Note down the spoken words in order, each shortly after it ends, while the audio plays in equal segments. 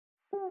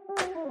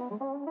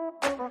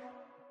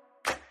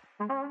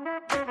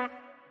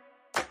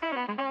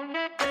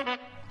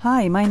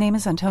Hi, my name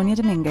is Antonia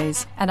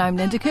Dominguez. And I'm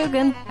Linda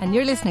Coogan, and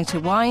you're listening to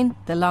Wine,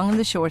 the Long and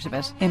the Short of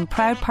It. In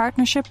proud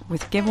partnership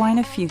with Give Wine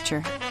a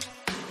Future.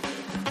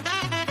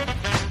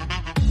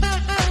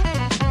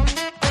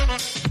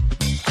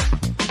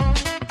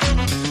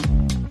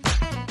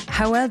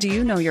 How well do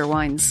you know your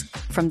wines?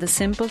 From the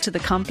simple to the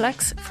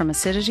complex, from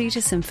acidity to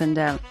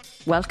Zinfandel.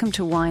 Welcome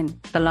to Wine,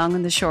 the Long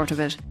and the Short of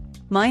It.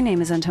 My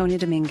name is Antonia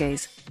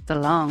Dominguez, the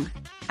Long.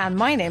 And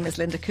my name is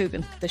Linda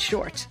Coogan, the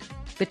Short.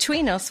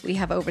 Between us, we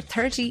have over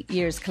 30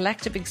 years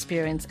collective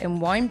experience in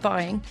wine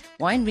buying,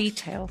 wine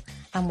retail,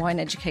 and wine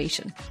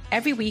education.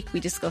 Every week, we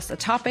discuss a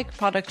topic,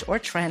 product, or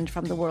trend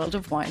from the world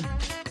of wine.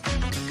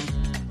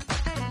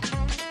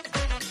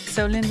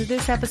 So, Linda,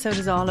 this episode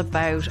is all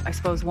about, I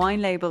suppose,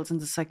 wine labels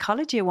and the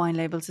psychology of wine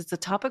labels. It's a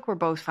topic we're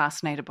both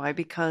fascinated by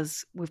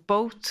because we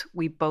both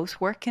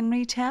work in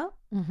retail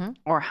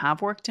or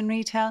have worked in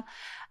retail.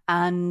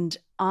 And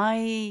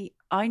I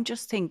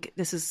just think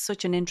this is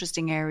such an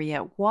interesting area.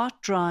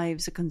 What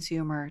drives a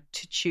consumer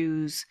to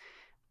choose,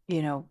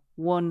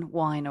 one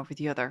wine over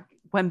the other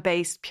when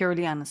based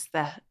purely on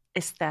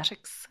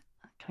aesthetics?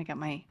 Can I get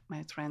my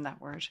mouth around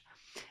that word?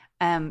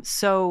 What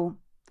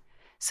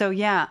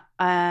are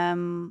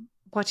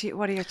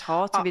your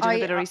thoughts? Have you done a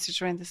bit of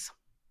research around this?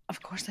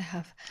 Of course I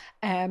have.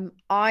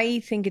 I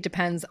think it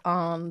depends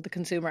on the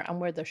consumer and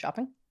where they're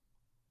shopping,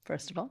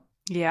 first of all.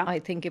 Yeah. I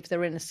think if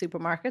they're in a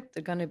supermarket,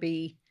 they're going to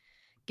be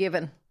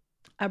given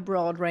a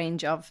broad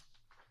range of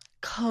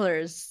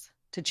colours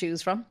to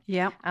choose from.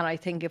 Yeah. And I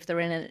think if they're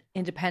in an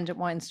independent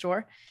wine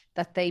store,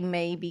 that they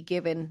may be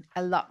given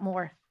a lot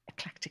more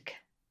eclectic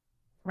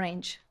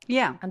range.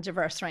 Yeah. And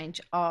diverse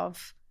range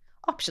of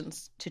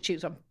options to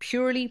choose from,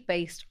 purely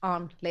based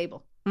on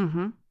label.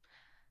 Mm-hmm.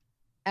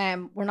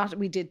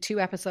 We did 2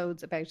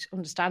 episodes about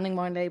understanding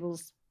wine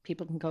labels.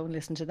 People can go and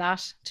listen to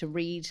that to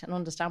read and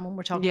understand when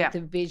we're talking about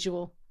the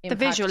visual impact.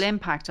 The visual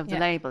impact of the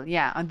label,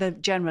 and the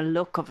general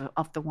look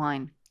of the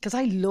wine. Because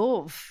I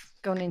love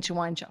going into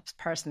wine shops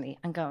personally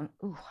and going,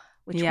 ooh,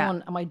 which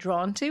one am I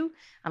drawn to?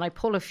 And I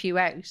pull a few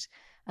out.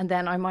 And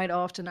then I might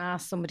often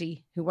ask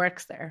somebody who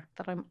works there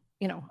that I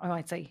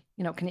might say,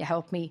 can you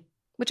help me?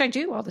 Which I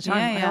do all the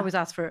time. I always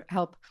ask for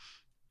help.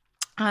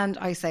 And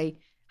I say,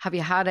 have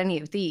you had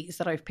any of these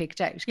that I've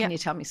picked out? Can you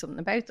tell me something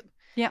about them?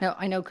 Yeah. Now,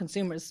 I know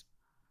consumers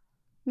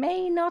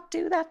may not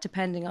do that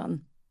depending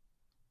on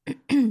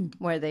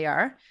where they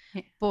are.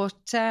 Yeah.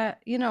 But,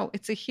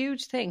 it's a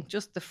huge thing,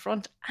 just the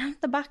front and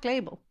the back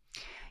label.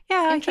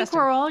 Yeah, I think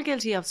we're all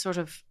guilty of sort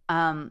of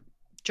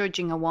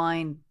judging a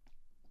wine,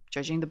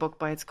 judging the book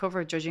by its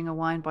cover, judging a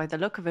wine by the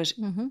look of it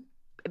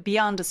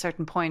beyond a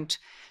certain point.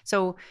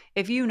 So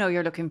if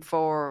you're looking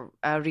for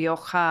a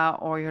Rioja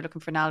or you're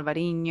looking for an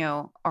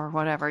Alvarinho or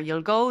whatever,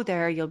 you'll go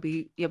there, you'll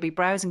be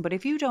browsing. But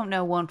if you don't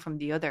know one from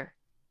the other,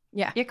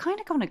 you're kind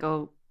of going to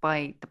go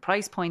by the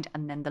price point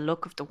and then the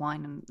look of the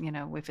wine and,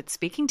 if it's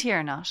speaking to you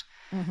or not.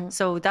 Mm-hmm.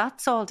 So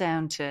that's all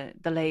down to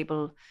the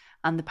label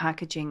and the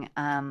packaging.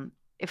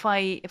 If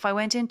I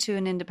went into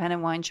an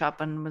independent wine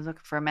shop and was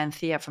looking for a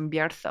Mencía from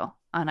Bierzo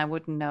and I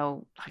wouldn't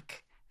know,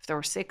 like, if there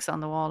were 6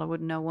 on the wall, I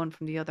wouldn't know one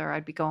from the other.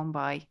 I'd be going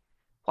by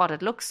what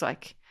it looks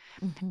like.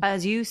 Mm-hmm.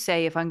 As you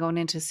say, if I'm going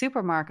into a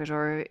supermarket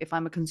or if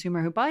I'm a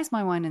consumer who buys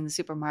my wine in the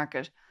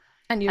supermarket,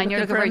 and you're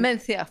looking for a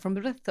Mencía from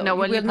Bierzo. No,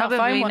 well, you're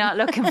probably not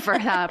looking for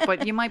that,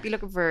 but you might be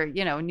looking for,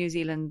 New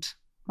Zealand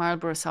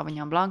Marlborough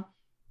Sauvignon Blanc.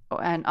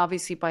 And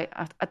obviously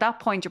at that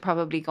point, you're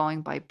probably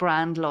going by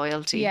brand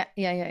loyalty. Yeah.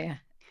 Exactly.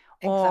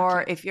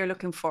 Or if you're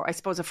looking for, I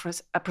suppose, a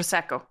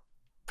Prosecco,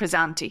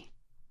 Presanti,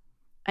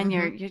 and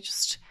you're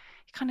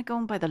kind of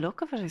going by the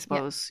look of it, I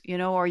suppose,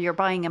 or you're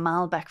buying a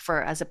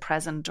Malbec as a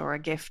present or a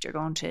gift. You're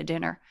going to a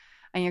dinner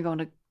and you're going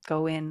to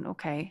go in,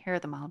 okay, here are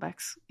the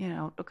Malbecs,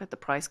 look at the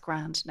price,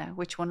 grand now.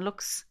 Which one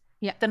looks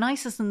the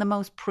nicest and the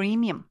most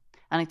premium?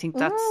 And I think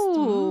that's...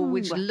 So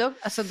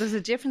there's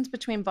a difference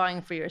between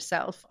buying for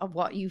yourself of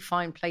what you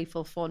find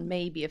playful, fun,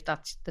 maybe if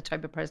that's the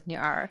type of person you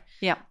are.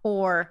 Yeah.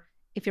 Or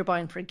if you're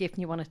buying for a gift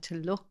and you want it to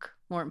look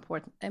more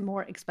important and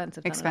more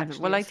expensive than it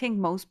actually is. I think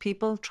most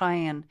people try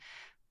and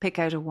pick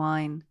out a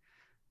wine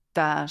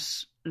that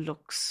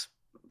looks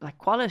like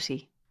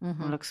quality,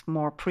 looks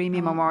more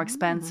premium or more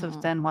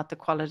expensive than what the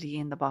quality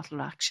in the bottle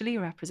actually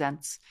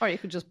represents. Or you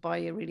could just buy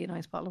a really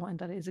nice bottle of wine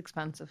that is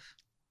expensive.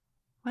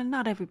 Well,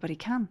 not everybody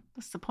can.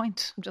 That's the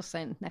point. I'm just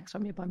saying, next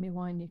time you buy me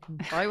wine, you can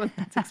buy one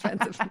that's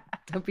expensive.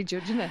 Don't be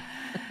judging it.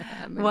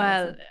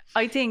 Well,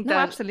 I think that... No,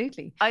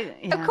 absolutely.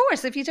 Of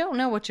course, if you don't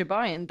know what you're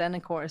buying, then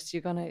of course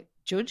you're going to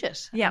judge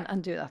it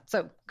and do that.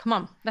 So come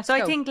on, let's go.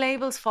 I think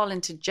labels fall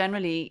into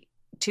generally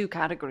 2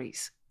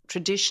 categories.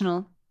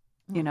 Traditional,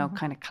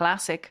 kind of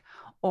classic,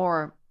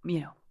 or,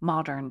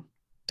 modern,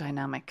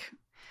 dynamic.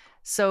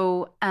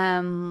 So,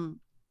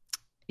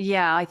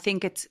 I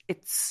think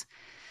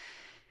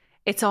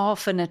it's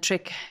often a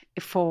trick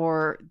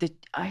for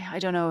I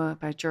don't know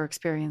about your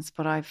experience,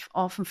 but I've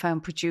often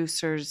found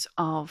producers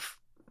of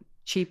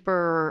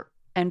cheaper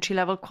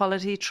entry-level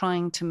quality,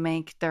 trying to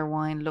make their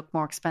wine look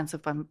more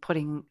expensive by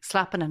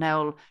slapping an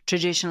old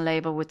traditional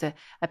label with a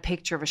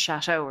picture of a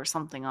chateau or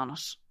something on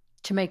it.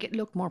 To make it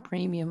look more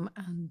premium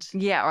and...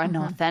 Yeah, or an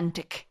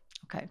authentic.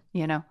 Okay.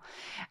 You know.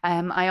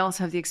 I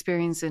also have the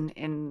experience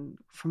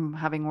from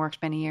having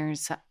worked many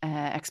years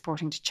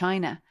exporting to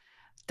China,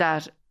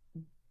 that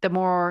the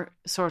more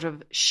sort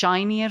of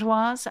shiny it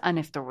was, and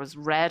if there was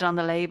red on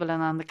the label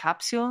and on the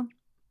capsule,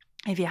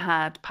 if you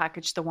had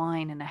packaged the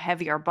wine in a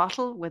heavier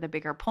bottle with a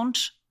bigger punt,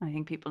 I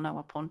think people know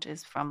what punt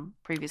is from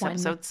previous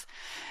episodes.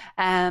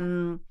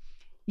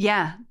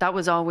 Yeah, that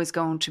was always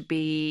going to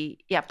be...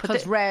 Yeah,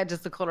 because red is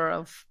the colour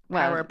of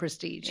power,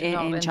 prestige.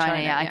 In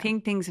China, yeah. I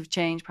think things have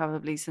changed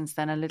probably since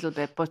then a little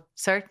bit, but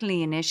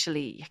certainly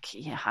initially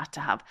you had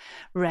to have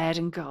red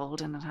and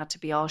gold, and it had to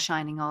be all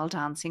shining, all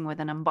dancing with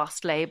an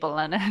embossed label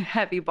and a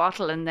heavy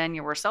bottle, and then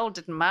you were sold.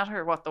 It didn't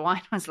matter what the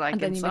wine was like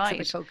and then inside. You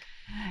mix it with Coke.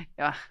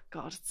 Yeah,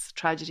 God, it's a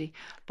tragedy.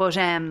 But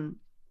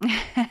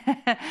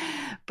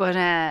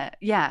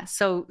yeah,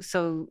 so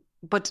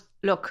but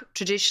look,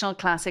 traditional,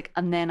 classic,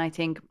 and then I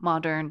think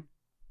modern,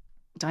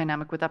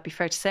 dynamic. Would that be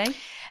fair to say?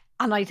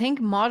 And I think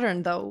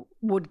modern, though,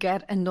 would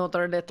get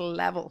another little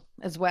level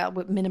as well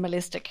with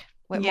minimalistic.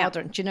 With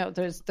modern, do you know,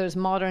 there's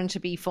modern to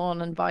be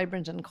fun and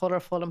vibrant and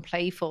colourful and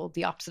playful,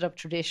 the opposite of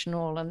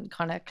traditional and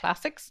kind of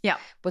classics. Yeah.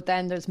 But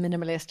then there's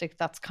minimalistic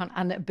that's kind of,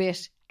 and a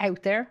bit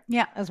out there.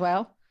 Yeah. As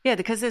well. Yeah,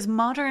 because there's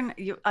modern.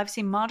 I've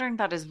seen modern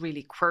that is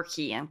really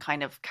quirky and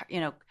kind of, you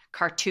know,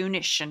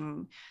 cartoonish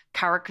and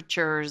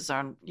caricatures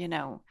or, you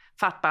know,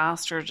 fat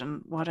bastard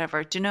and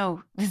whatever, do you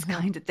know, this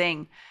kind of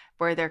thing,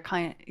 where they're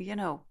kind of, you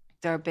know,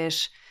 they're a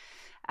bit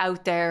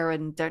out there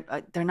and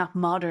they're not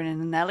modern in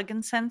an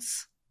elegant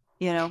sense,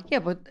 you know. Yeah,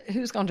 but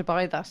who's going to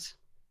buy that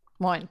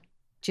wine?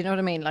 Do you know what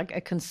I mean? Like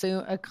a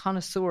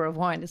connoisseur of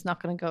wine is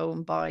not going to go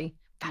and buy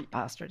fat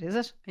bastard, is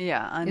it?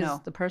 Yeah, I know.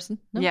 Is the person?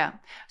 No? Yeah.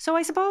 So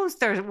I suppose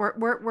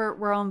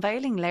we're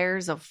unveiling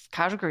layers of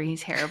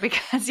categories here,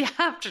 because you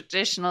have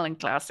traditional and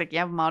classic, you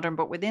have modern,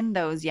 but within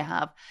those you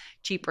have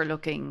cheaper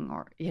looking,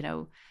 or, you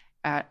know,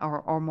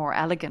 or more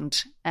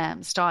elegant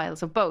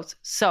styles of both.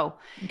 So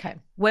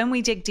when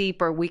we dig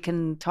deeper, we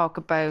can talk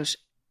about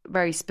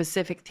very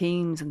specific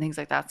themes and things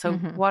like that. So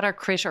what are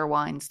critter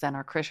wines then,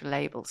 or critter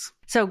labels?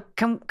 So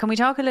can we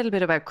talk a little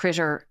bit about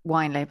critter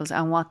wine labels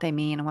and what they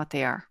mean and what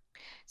they are?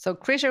 So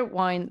critter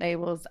wine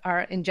labels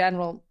are, in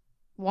general,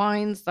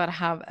 wines that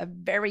have a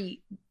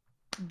very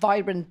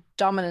vibrant,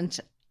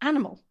 dominant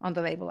animal on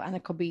the label. And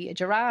it could be a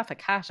giraffe, a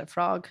cat, a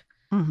frog,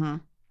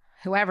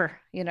 whoever,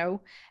 you know.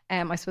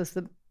 I suppose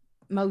the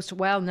most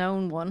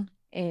well-known one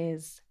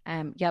is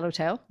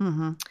Yellowtail.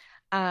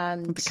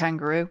 And the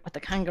kangaroo. With the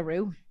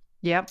kangaroo.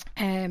 Yep.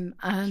 And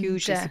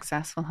hugely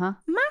successful, huh?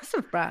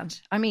 Massive brand.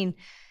 I mean,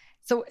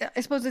 so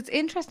I suppose it's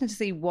interesting to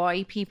see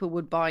why people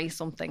would buy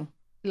something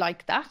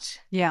like that.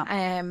 Yeah.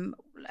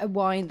 A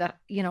wine that,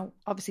 you know,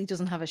 obviously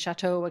doesn't have a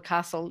chateau, a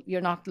castle. You're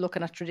not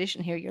looking at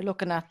tradition here. You're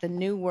looking at the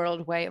new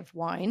world way of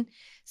wine.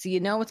 So you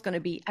know it's going to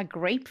be a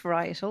grape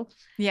varietal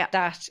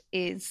that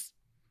is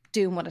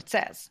doing what it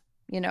says,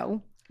 you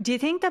know. Do you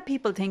think that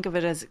people think of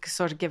it as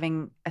sort of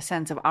giving a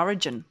sense of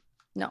origin?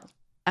 No.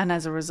 And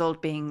as a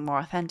result being more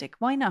authentic?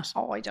 Why not?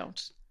 Oh, I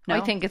don't. No?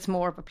 I think it's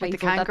more of a playful...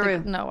 With the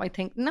kangaroo?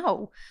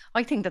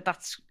 I think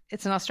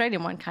it's an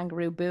Australian one,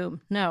 Kangaroo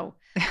Boom. No.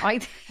 I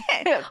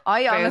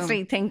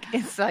honestly think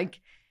it's like,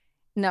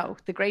 no,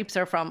 the grapes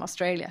are from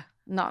Australia,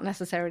 not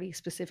necessarily a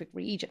specific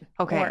region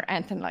or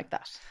anything like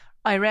that.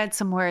 I read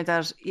somewhere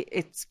that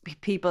it's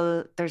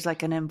people, there's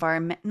like an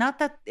environment, not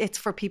that it's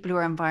for people who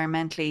are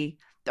environmentally,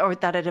 or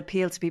that it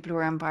appeals to people who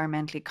are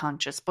environmentally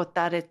conscious, but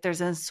that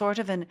there's a sort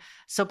of a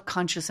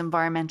subconscious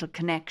environmental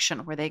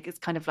connection where it's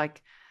kind of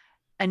like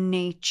a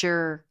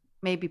nature,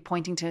 maybe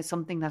pointing to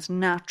something that's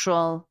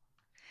natural.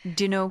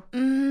 Do you know?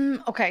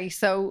 Okay,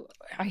 so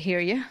I hear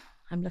you.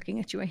 I'm looking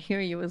at you. I hear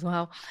you as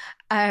well.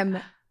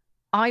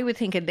 I would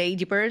think a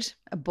ladybird,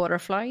 a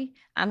butterfly,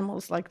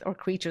 animals like, or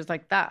creatures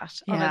like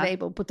that on a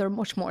label, but they're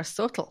much more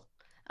subtle.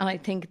 And I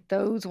think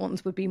those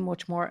ones would be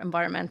much more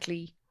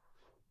environmentally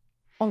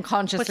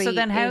unconsciously. But so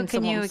then how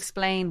can you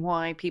explain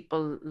why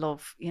people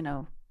love, you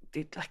know, do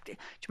you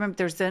remember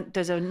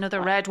there's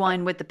another red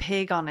wine with the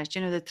pig on it,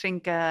 you know, the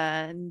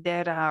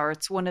Trincadeira, or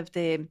it's one of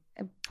the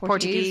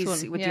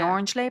Portuguese with the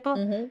orange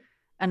label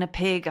and a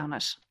pig on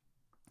it.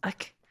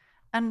 Like,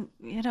 and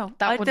you know,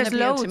 there's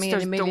loads.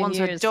 There's the ones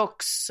with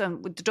ducks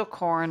and with the duck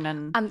horn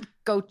and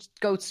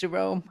goats to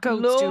Rome.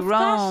 Goats to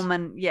Rome,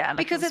 and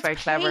because it's very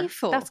playful.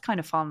 Clever. That's kind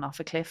of fallen off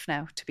a cliff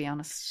now, to be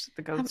honest.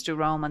 The goats to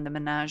Rome and the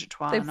menage a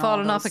trois. They've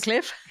fallen off a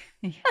cliff.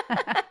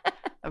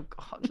 Oh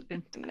God,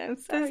 no,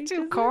 sorry, that's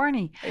too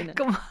corny.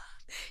 Come on.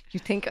 You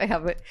think I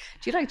have it?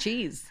 Do you like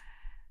cheese?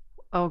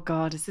 Oh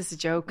God, is this a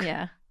joke?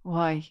 Yeah.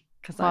 Why?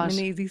 Because I'm an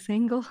easy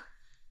single.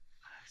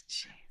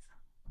 Jeez.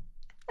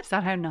 Is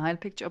that how Niall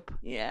picked you up?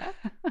 Yeah.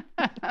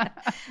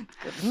 It's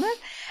good, isn't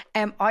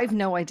it? I've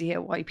no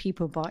idea why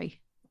people buy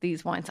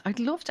these wines. I'd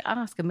love to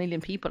ask a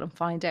million people and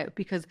find out,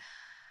 because,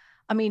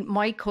 I mean,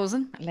 my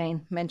cousin,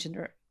 Elaine, mentioned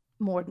her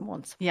more than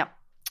once. Yeah.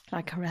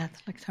 Like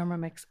Hareth, like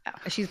Thermomix.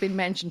 She's been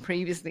mentioned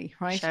previously,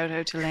 right? Shout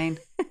out to Lane.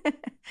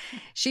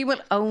 She will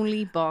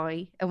only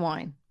buy a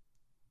wine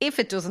if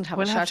it doesn't have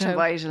we'll a have chateau. to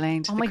invite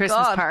Elaine to the my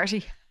Christmas God.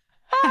 party.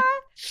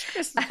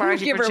 Christmas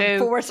party give for her 2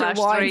 4 /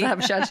 wines 3. that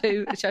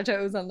have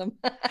chateaus on them.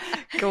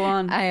 Go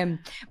on.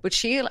 But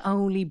she'll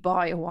only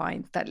buy a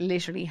wine that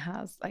literally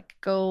has like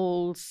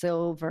gold,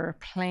 silver,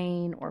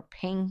 plain or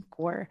pink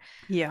or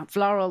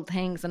floral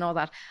things and all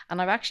that.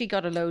 And I've actually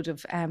got a load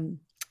of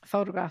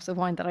photographs of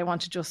wine that I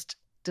want to just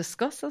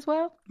discuss as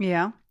well.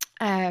 Yeah.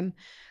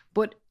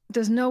 But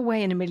there's no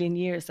way in a million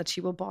years that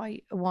she will buy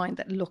a wine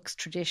that looks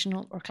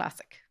traditional or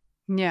classic.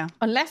 Yeah.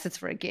 Unless it's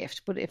for a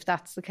gift. But if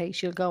that's the case,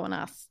 she'll go and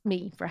ask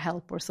me for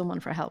help or someone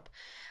for help.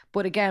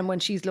 But again, when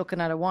she's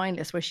looking at a wine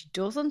list where she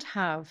doesn't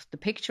have the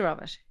picture of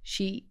it,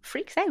 she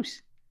freaks out.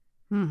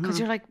 Because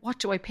you're like, what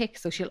do I pick?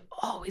 So she'll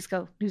always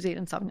go New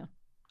Zealand Sauvignon.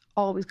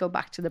 Always go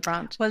back to the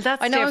brand. Well,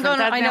 that's different.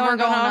 I know we're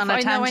going on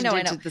a tangent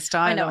into the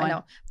style. I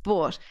know.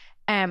 But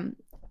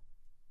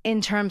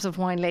in terms of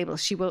wine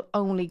labels, she will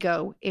only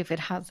go if it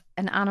has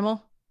an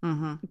animal.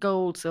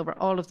 Gold, silver,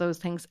 all of those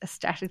things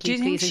aesthetically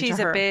pleasing. Do you think she's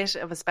a bit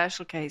of a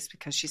special case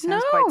because she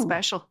sounds quite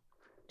special?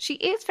 She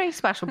is very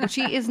special, but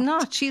she is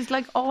not. She's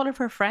like all of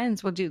her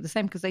friends will do the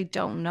same because they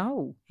don't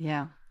know.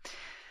 Yeah.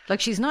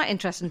 Like she's not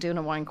interested in doing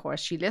a wine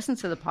course. She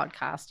listens to the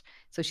podcast,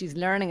 so she's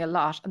learning a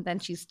lot, and then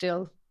she's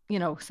still,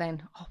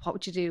 saying, "Oh, what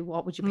would you do?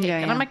 What would you pick?"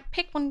 And I'm like,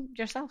 "Pick one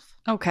yourself."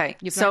 Okay,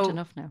 you've learned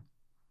enough now.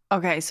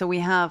 Okay, so we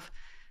have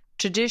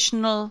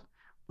traditional,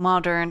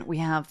 modern, we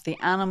have the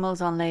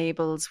animals on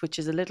labels, which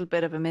is a little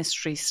bit of a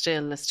mystery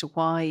still as to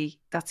why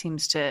that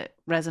seems to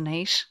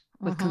resonate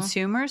with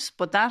consumers.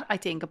 But that, I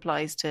think,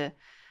 applies to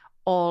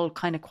all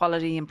kind of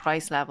quality and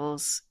price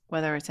levels,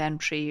 whether it's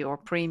entry or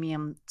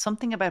premium.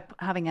 Something about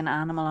having an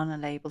animal on a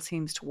label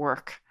seems to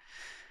work.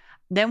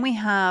 Then we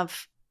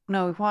have,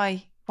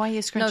 why are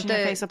you scrunching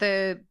your face up?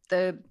 A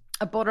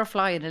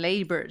butterfly and a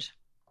ladybird.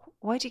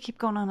 Why do you keep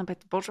going on about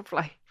the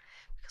butterfly?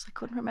 I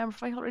couldn't remember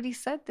if I already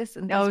said this.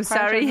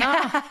 Sorry.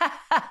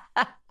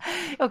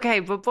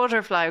 Okay, but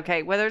butterfly,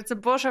 whether it's a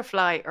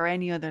butterfly or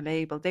any other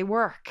label, they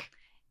work.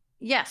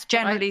 Yes.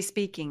 Generally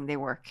speaking, they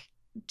work.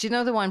 Do you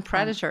know the one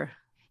Predator?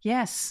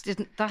 Yes.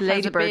 That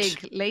ladybird. Has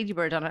a big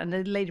ladybird on it, and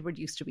the ladybird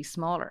used to be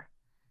smaller.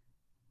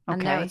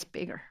 And now it's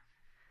bigger.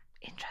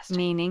 Interesting.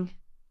 Meaning?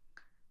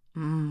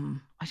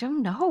 I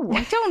don't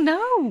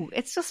know.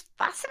 It's just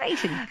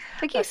fascinating.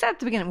 Like you said at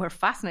the beginning, we're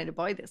fascinated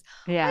by this.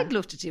 Yeah. I'd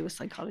love to do a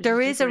psychology.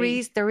 There is a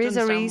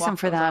reason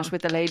for that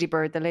with the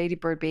ladybird. The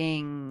ladybird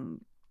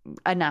being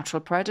a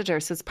natural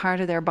predator. So it's part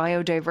of their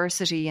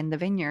biodiversity in the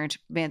vineyard.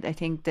 I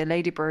think the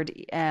ladybird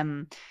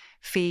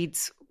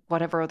feeds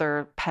whatever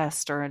other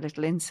pest or a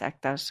little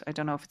insect that, I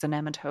don't know if it's a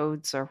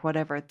nematodes or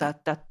whatever,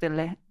 that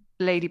the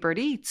ladybird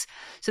eats.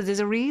 So there's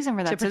a reason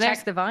for that. To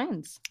protect the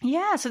vines.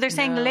 Yeah. So they're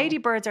saying the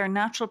ladybirds are a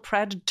natural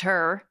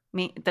predator.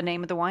 The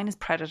name of the wine is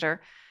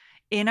Predator.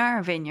 In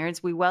our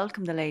vineyards, we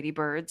welcome the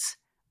ladybirds,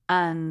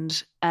 and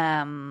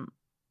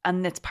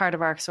it's part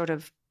of our sort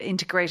of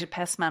integrated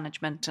pest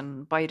management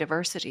and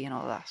biodiversity and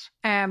all that.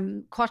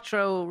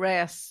 Quattro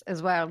Reyes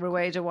as well,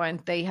 Rueda wine,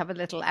 they have a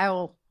little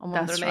owl on one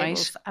of their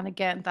labels. Right. And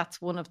again,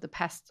 that's one of the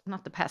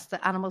the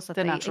animals that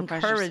they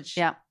encourage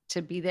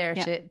to be there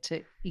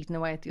to eating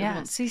away at the other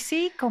ones. So you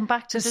see, going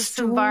back to this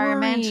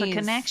environmental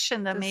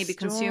connection that maybe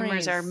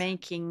consumers are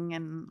making,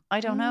 and I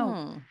don't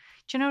know.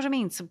 Do you know what I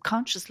mean?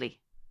 Subconsciously.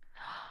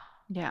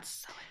 Yeah.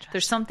 So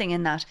there's something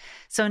in that.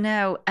 So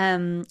now,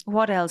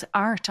 what else?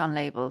 Art on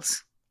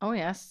labels. Oh,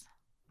 yes.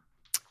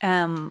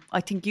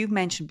 I think you've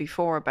mentioned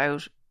before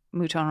about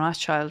Mouton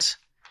Rothschild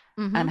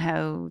and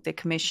how they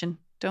commission,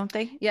 don't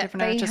they? Yeah,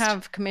 they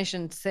have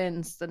commissioned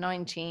since the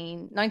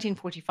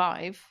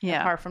 1945,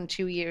 apart from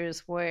 2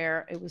 years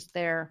where it was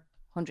their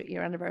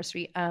 100-year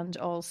anniversary, and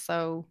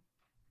also,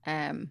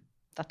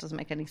 that doesn't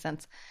make any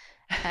sense,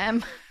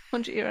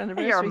 100-year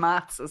anniversary. Your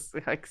maths is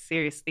like,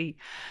 seriously.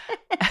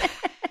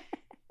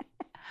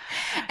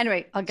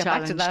 Anyway, I'll get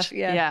back to that.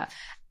 Yeah.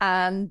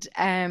 And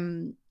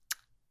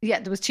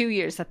there was 2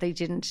 years that they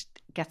didn't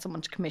get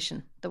someone to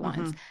commission the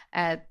wines,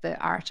 the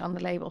art on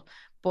the label,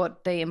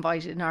 but they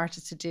invited an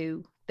artist to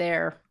do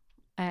their.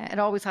 It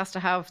always has to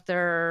have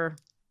their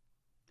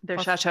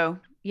chateau.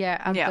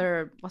 Yeah, and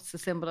their, what's the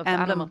symbol of the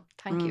animal?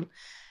 Thank you.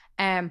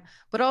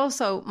 But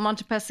also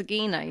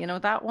Montepasagina, you know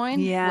that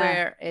wine,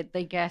 where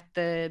they get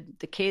the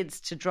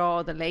kids to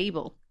draw the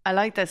label. I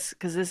like this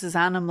because this is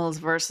animals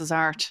versus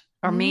art.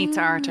 Or meets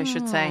art, I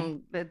should say.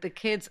 The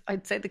kids,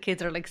 I'd say the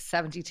kids are like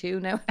 72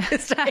 now at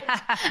this stage.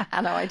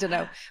 I don't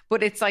know.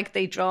 But it's like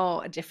they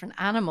draw a different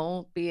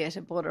animal, be it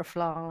a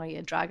butterfly,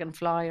 a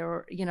dragonfly,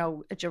 or,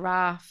 a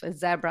giraffe, a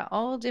zebra,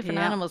 all different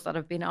animals that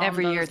have been on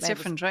every those year. It's labels.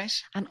 different,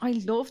 right? And I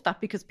love that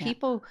because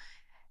people,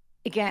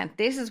 again,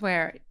 this is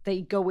where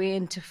they go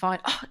in to find,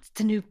 it's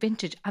the new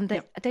vintage. And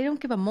they don't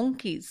give a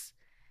monkey's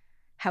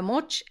how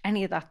much,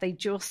 any of that. They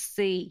just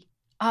see,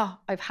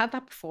 I've had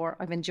that before.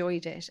 I've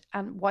enjoyed it.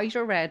 And white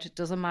or red, it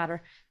doesn't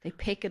matter. They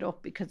pick it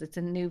up because it's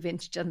a new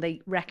vintage and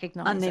they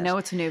recognise it. And they know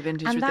it's a new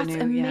vintage. And with that's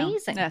the new,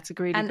 amazing. Yeah, it's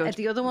really and good.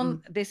 The other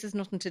one, this is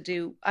nothing to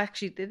do,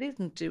 actually, it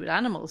isn't to do with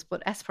animals,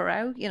 but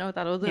Esperão,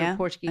 that other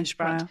Portuguese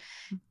brand,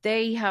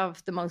 they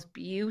have the most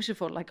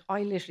beautiful, like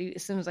I literally,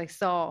 as soon as I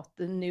saw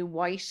the new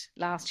white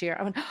last year,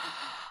 I went,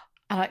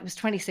 and it was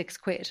 26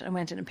 quid. I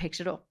went in and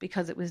picked it up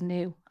because it was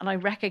new and I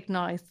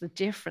recognised the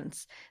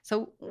difference.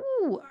 So,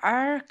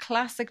 our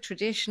classic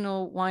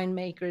traditional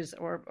winemakers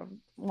or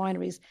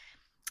wineries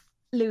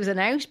losing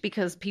out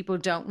because people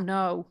don't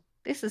know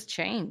this has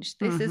changed.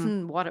 This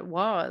isn't what it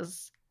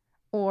was.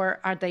 Or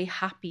are they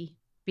happy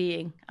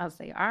being as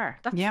they are?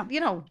 That's,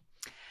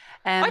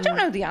 I don't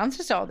know the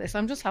answers to all this.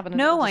 I'm just having a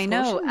discussion. I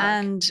know.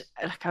 And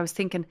I was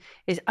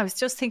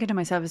just thinking to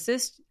myself, is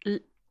this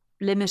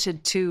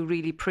limited to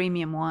really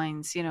premium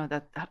wines,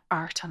 that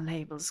art on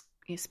labels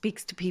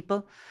speaks to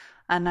people?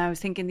 And I was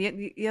thinking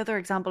the other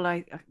example,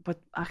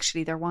 but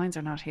actually their wines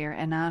are not here.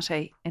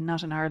 Enate,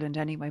 not in Ireland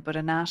anyway, but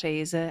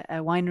Enate is a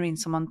winery in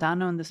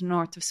Somontano in the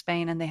north of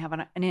Spain, and they have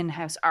an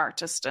in-house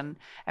artist, and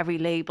every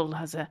label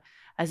is a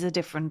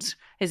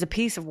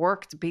piece of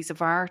work, it's a piece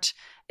of art.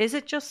 Is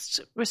it just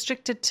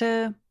restricted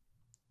to,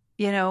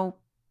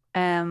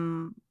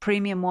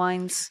 premium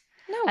wines?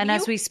 No. And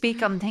as we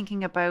speak, I'm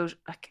thinking about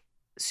like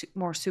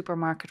more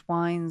supermarket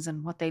wines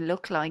and what they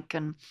look like,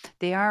 and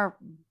they are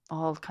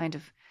all kind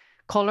of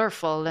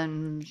colourful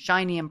and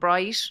shiny and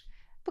bright.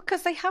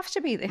 Because they have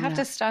to be. They have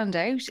to stand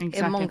out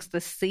amongst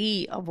the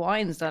sea of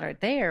wines that are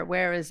there.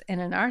 Whereas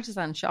in an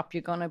artisan shop,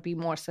 you're going to be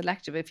more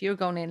selective. If you're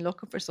going in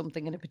looking for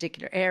something in a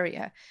particular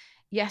area,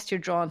 yes, you're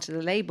drawn to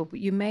the label, but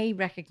you may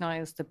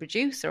recognise the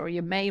producer or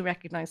you may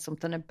recognise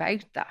something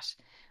about that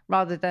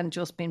rather than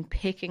just being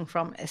picking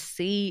from a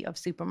sea of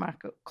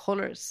supermarket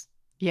colours.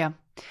 Yeah.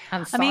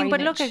 And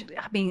but look at,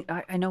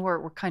 I know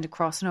we're kind of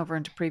crossing over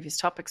into previous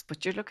topics,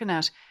 but you're looking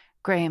at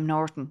Graham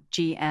Norton,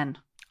 GN.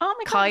 Oh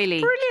my Kylie,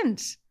 God,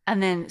 brilliant.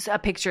 And then a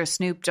picture of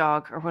Snoop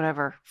Dogg or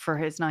whatever for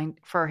his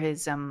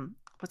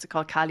what's it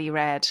called, Cali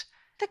Red.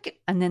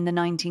 And then the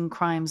 19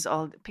 Crimes,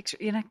 all the picture,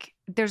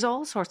 there's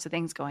all sorts of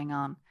things going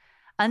on.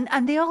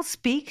 And they all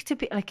speak to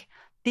like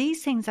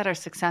these things that are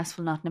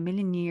successful. Not in a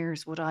million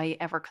years would I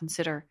ever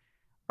consider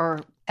or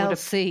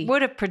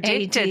would have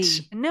predicted.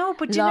 AD, no,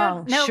 but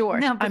long, short.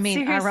 No, but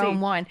seriously. Our own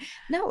wine.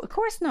 No, of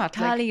course not.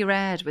 Cali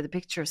Red with a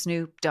picture of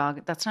Snoop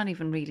Dogg. That's not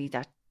even really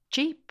that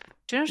cheap.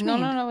 Do you know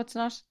what I mean? No, it's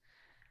not.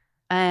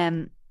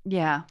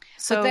 Yeah.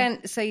 So but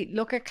then say,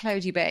 look at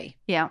Cloudy Bay.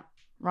 Yeah.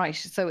 Right.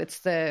 So it's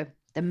the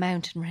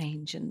mountain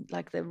range and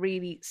like the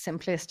really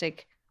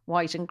simplistic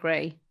white and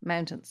grey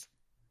mountains.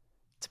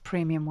 It's a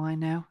premium wine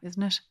now,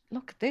 isn't it?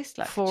 Look at this,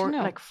 like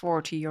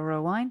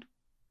 €40 wine.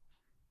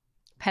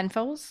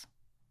 Penfolds,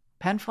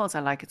 I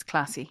like. It's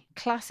classy.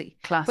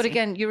 But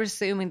again, you're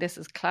assuming this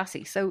is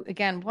classy. So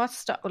again,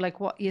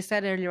 like what you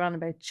said earlier on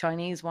about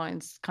Chinese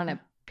wines, kind of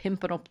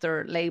pimping up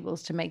their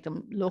labels to make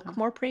them look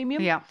more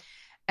premium. Yeah.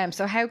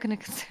 So how can a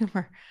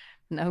consumer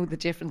know the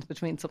difference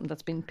between something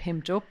that's been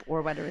pimped up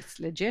or whether it's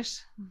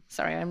legit?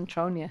 Sorry, I'm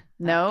throwing you.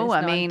 No,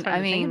 I'm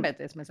thinking about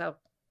this myself.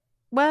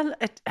 Well,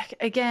 it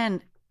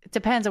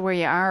depends on where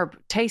you are.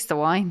 Taste the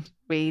wine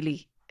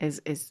really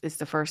is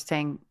the first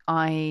thing.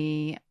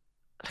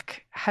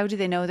 How do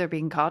they know they're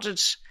being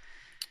codded?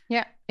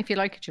 Yeah, if you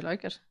like it, you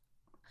like it.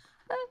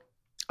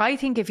 I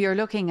think if you're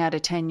looking at a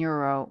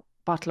 €10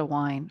 bottle of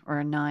wine or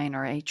a €9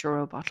 or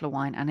 €8 bottle of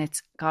wine and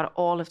it's got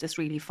all of this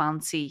really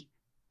fancy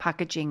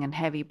packaging and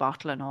heavy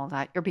bottle and all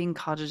that, you're being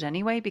codded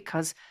anyway,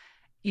 because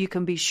you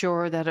can be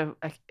sure that a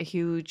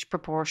huge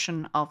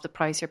proportion of the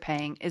price you're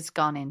paying is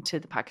gone into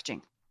the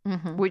packaging,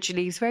 which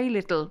leaves very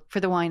little for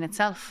the wine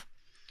itself.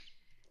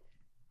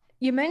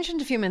 You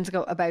mentioned a few minutes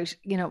ago about,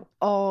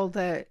 all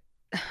the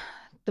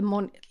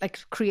money, like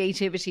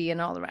creativity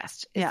and all the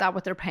rest. Is that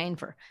what they're paying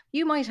for?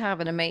 You might have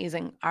an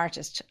amazing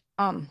artist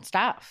on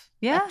staff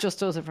that just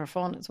does it for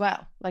fun as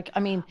well.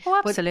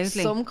 Absolutely. But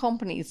some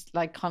companies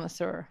like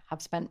Connoisseur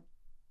have spent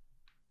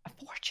a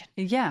fortune.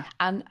 Yeah.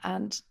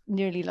 And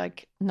nearly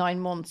 9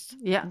 months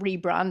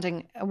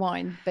rebranding a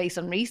wine based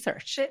on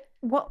research.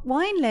 What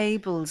wine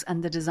labels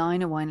and the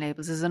design of wine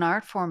labels is an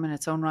art form in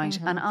its own right.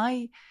 And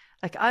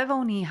I've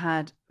only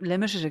had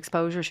limited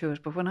exposure to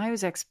it, but when I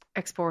was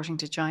exporting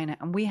to China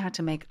and we had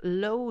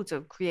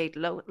to create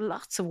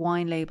lots of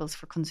wine labels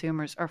for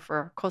consumers or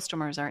for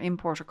customers or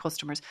importer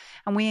customers,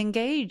 and we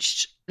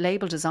engaged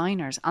label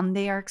designers, and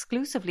they are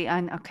exclusively,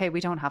 and okay,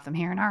 we don't have them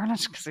here in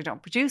Ireland because we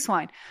don't produce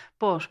wine,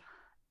 but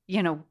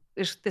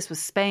this was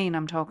Spain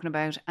I'm talking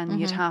about, and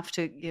you'd have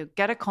to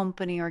get a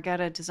company or get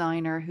a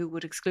designer who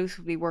would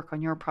exclusively work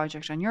on your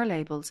project, on your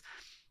labels,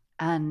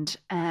 and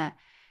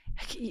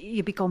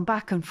you'd be going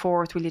back and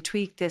forth. Will you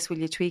tweak this? Will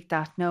you tweak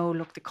that? No,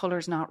 look, the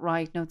colour's not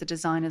right. No, the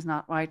design is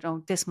not right.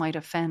 Oh, this might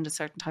offend a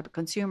certain type of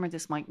consumer.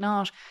 This might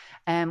not.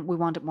 We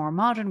want it more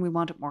modern. We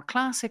want it more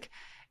classic.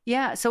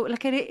 Yeah, so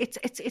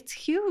it's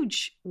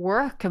huge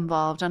work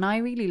involved, and I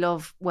really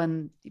love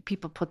when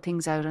people put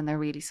things out and they're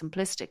really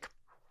simplistic.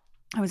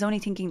 I was only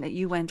thinking that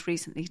you went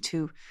recently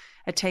to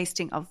a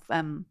tasting of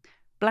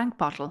Blank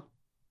Bottle.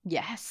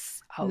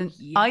 Yes. Yes.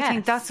 I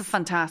think that's a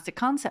fantastic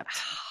concept.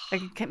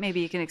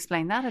 Maybe you can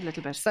explain that a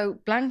little bit. So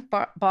Blank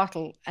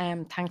Bottle,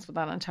 thanks for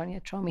that, Antonia,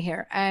 throw me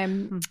here.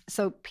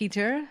 So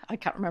Peter, I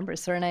can't remember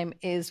his surname,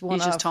 is one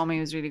of... You just told me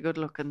he was really good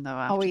looking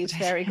though. Oh, he's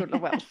very good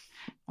looking.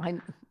 Well,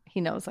 he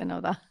knows I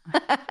know that.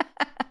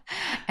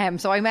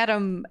 So I met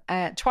him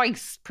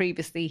twice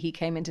previously. He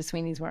came into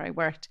Sweeney's where I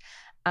worked,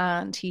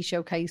 and he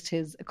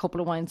showcased a couple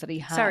of wines that he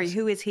had. Sorry,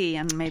 who is he?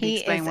 And maybe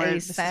explain where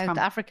this is from. He is a South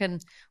African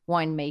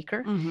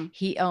winemaker. Mm-hmm.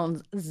 He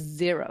owns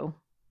 0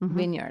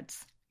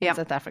 vineyards in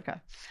South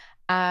Africa.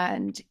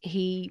 And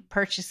he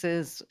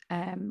purchases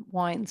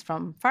wines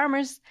from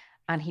farmers,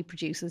 and he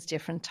produces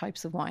different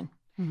types of wine.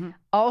 Mm-hmm.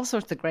 All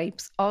sorts of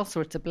grapes, all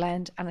sorts of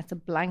blend, and it's a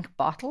blank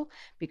bottle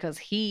because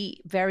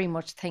he very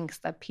much thinks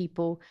that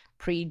people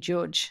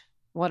prejudge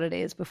what it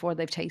is before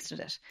they've tasted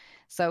it.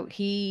 So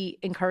he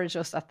encouraged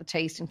us at the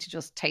tasting to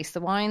just taste the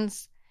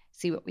wines,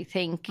 see what we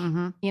think,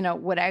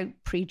 without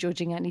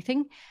prejudging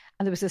anything.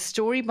 And there was a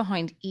story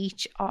behind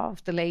each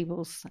of the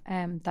labels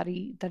that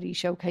he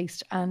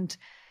showcased, and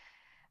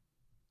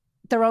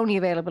they're only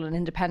available in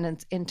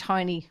independents in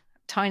tiny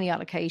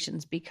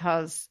allocations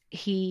because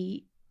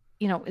he,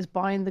 is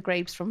buying the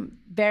grapes from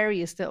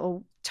various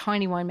little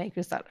tiny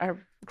winemakers that are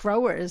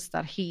growers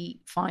that he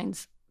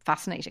finds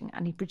fascinating,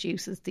 and he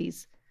produces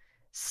these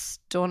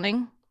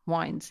stunning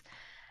wines.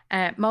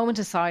 Moment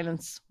of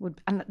Silence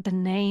and the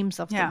names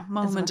of them.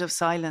 Moment of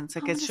Silence.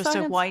 Like it's just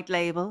a white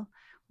label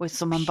with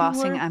some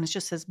embossing, and it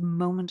just says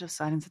Moment of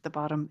Silence at the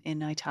bottom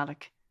in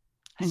italic.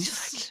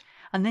 And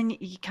and then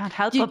you can't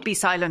help but be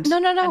silent. No.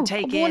 And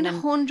take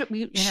 100.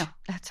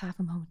 Let's have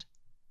a moment.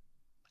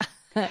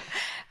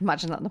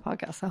 Imagine that in the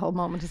podcast, a whole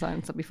moment of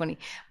silence. That'd be funny.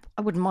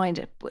 I wouldn't mind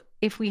it, but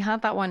if we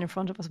had that wine in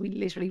front of us, we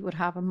literally would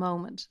have a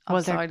moment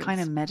of silence. They're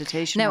kind of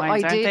meditation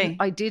wines, aren't they?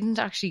 I didn't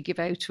actually give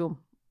out to him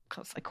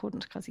because I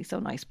couldn't, because he's so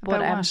nice. But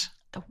what?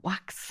 The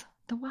wax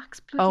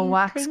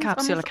wax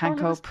capsule, I can't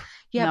cope.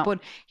 Yeah, no. But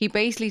he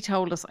basically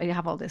told us, I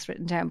have all this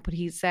written down, but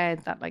he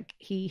said that like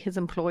he has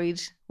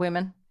employed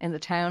women in the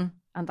town,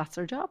 and that's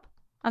their job.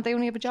 And they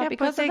only have a job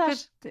because of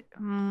that.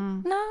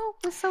 No,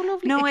 it's so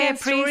lovely. No, I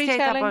appreciate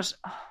that,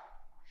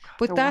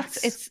 but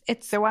that's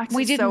it's the wax.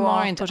 We didn't so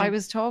mind. I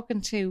was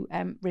talking to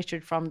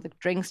Richard from the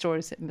drink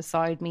store sitting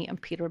beside me,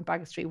 and Peter and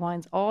Baggot Street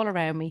Wines all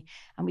around me,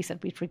 and we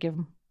said we'd forgive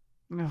him.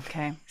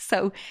 Okay.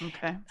 So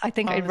I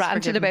think I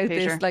ranted about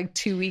this like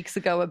 2 weeks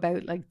ago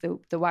about like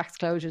the wax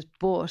closures,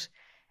 but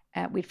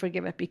we'd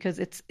forgive it because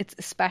it's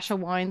a special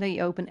wine that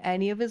you open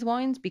any of his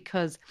wines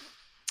because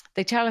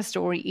they tell a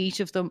story,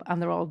 each of them,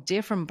 and they're all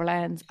different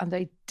blends, and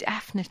they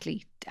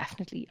definitely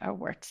are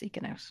worth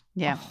seeking out.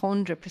 Yeah.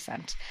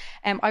 100%.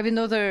 I have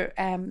another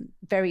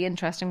very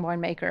interesting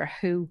winemaker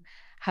who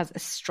has a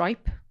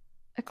stripe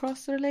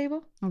across their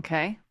label.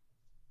 Okay.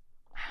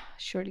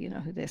 Surely you know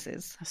who this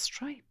is. A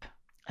stripe.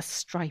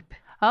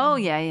 Oh,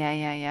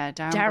 yeah.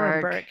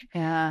 Darrenberg.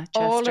 Yeah, Chester.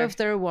 All of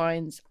their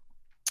wines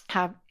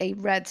have a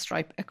red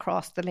stripe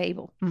across the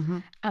label,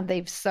 and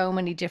they've so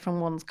many different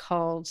ones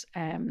called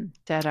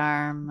Dead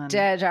Arm,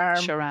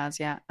 Shiraz,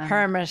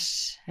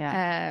 Hermit,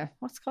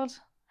 what's it called?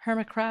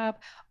 Hermit Crab,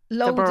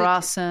 the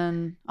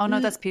Barossa. Oh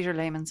no, that's Peter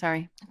Lehman.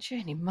 Sorry,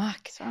 Jenny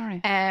Mac.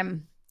 Sorry,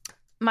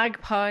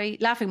 Magpie,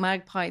 Laughing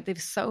Magpie. They've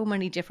so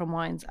many different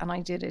wines, and I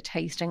did a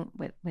tasting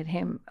with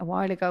him a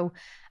while ago,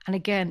 and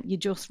again, you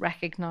just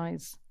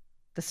recognise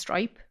the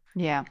stripe,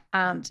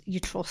 and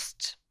you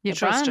trust the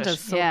brand as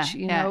such,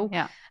 you know.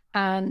 Yeah.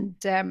 And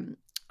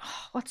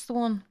what's the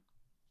one?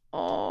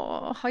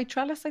 High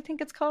Trellis, I think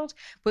it's called.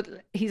 But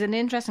he's an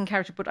interesting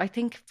character. But I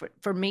think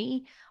for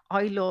me,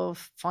 I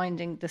love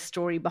finding the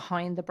story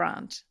behind the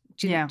brand.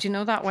 Do you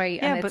know that way?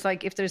 Yeah, and it's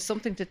like if there's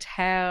something to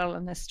tell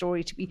and a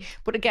story to be.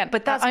 But again,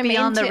 that's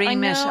beyond the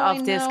remit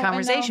of this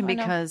conversation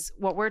because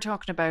what we're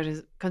talking about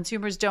is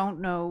consumers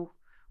don't know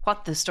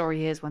what the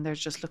story is when they're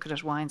just looking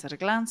at wines at a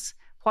glance.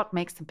 What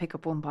makes them pick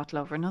up one bottle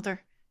over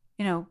another?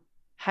 You know,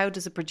 how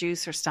does a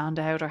producer stand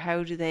out, or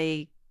how do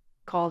they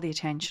call the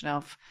attention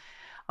of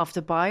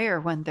the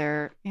buyer when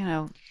they're,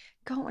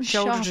 go and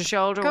shoulder shop. To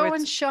shoulder? Go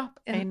and shop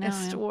in a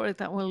store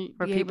that will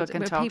where people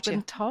can talk to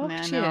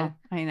you.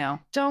 I know.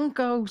 Don't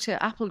go to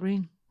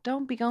Applegreen.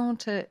 Don't be going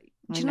to.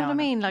 Do you know what I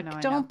mean?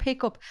 Like, don't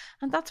pick up.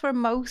 And that's where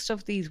most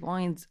of these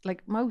wines,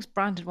 like most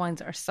branded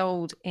wines, are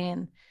sold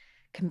in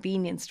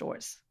convenience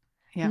stores.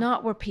 Yeah.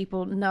 Not where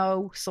people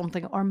know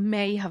something or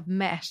may have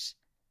met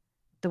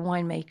the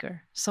winemaker,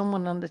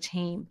 someone on the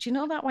team. Do you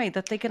know that way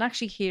that they can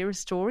actually hear a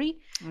story?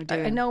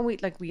 I know we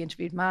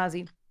interviewed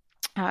Mazzi,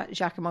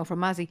 Giacomo from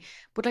Mazzi,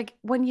 but like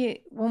when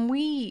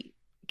we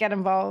get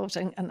involved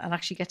and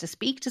actually get to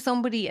speak to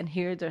somebody and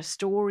hear their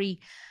story,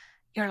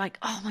 you're like,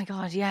 oh my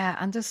God, yeah.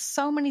 And there's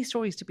so many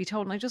stories to be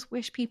told. And I just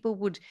wish people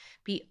would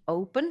be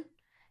open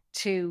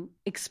to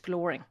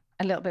exploring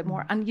a little bit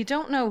more. And you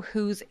don't know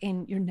who's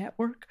in your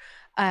network.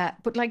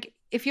 But like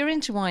if you're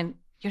into wine,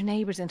 your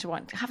neighbour's into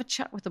wine, have a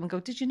chat with them and go,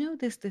 did you know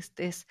this?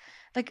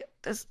 Like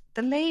there's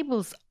the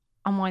labels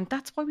on wine,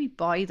 that's why we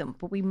buy them,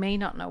 but we may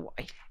not know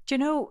why. Do you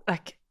know,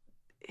 like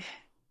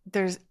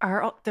there's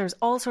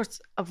all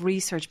sorts of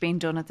research being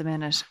done at the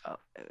minute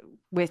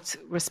with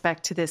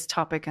respect to this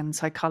topic and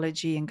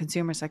psychology and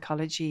consumer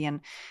psychology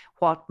and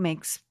what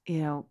makes,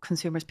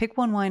 consumers pick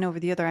one wine over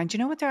the other. And do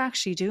you know what they're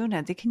actually doing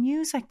now? They can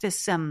use like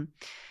this I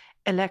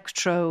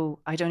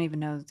don't even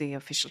know the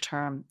official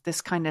term,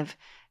 this kind of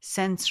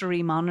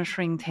sensory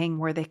monitoring thing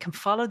where they can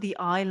follow the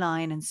eye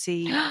line and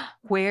see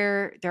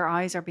where their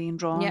eyes are being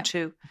drawn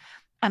to.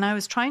 And I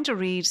was trying to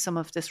read some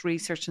of this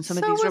research and some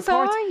of these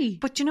reports.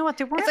 But you know what?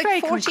 They weren't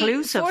very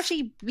conclusive.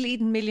 40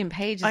 bleeding million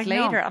pages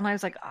later. And I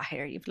was like,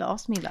 here, you've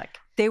lost me. Like,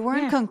 they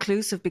weren't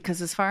conclusive,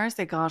 because as far as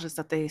they got is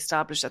that they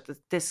established that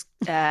this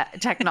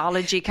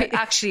technology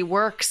actually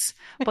works,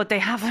 but they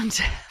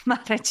haven't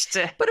managed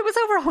to. But it was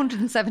over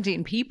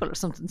 117 people or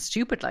something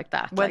stupid like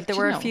that. Well, there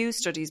were a few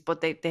studies,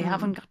 but they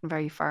haven't gotten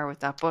very far with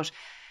that. But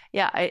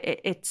yeah,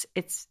 it's.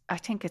 I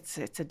think it's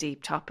a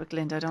deep topic,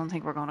 Linda. I don't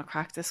think we're going to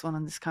crack this one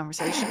in this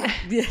conversation.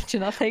 Do you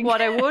not think? What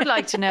I would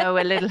like to know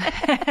a little.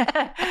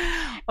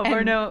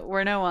 We're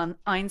no on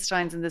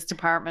Einsteins in this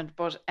department,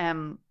 but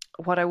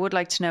what I would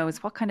like to know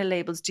is what kind of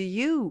labels do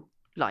you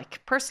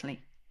like personally?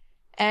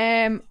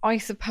 I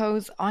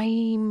suppose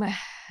I'm.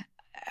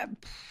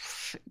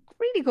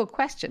 Really good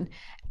question.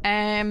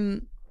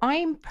 I'm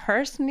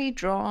personally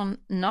drawn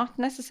not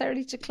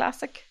necessarily to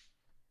classic.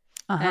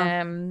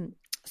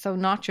 So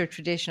not your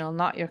traditional,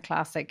 not your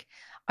classic.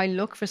 I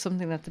look for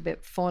something that's a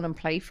bit fun and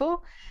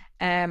playful.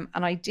 And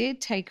I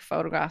did take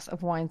photographs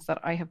of wines that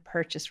I have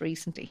purchased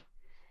recently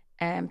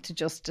to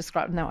just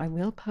describe. Now, I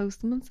will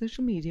post them on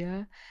social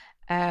media.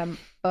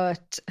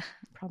 But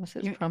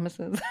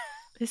promises.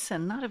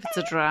 Listen, not if it's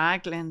a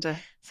drag, Linda.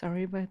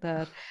 Sorry about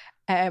that.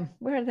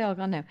 Where are they all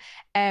gone now?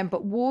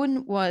 But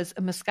one was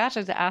a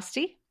Moscato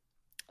d'Asti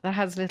that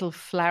has little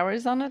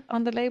flowers on it,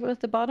 on the label at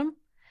the bottom.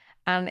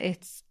 And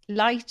it's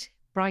light,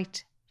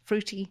 bright,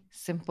 fruity,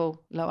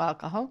 simple, low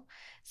alcohol.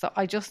 So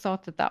I just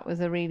thought that was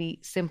a really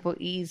simple,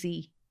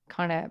 easy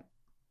kind of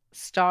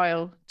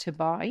style to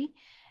buy.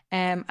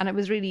 And it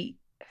was really,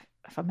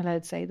 if I'm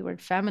allowed to say the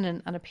word,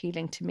 feminine and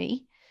appealing to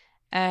me.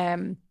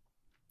 And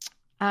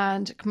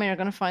come here, I'm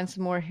going to find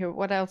some more here.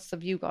 What else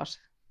have you got?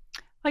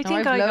 I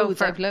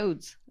have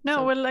loads. No,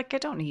 so. Well, I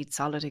don't need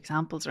solid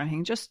examples or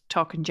anything. Just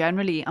talking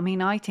generally. I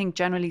mean, I think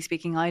generally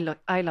speaking,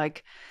 I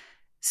like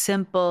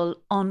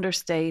simple,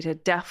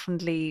 understated,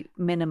 definitely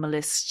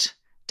minimalist,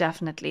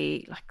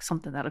 definitely like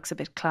something that looks a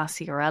bit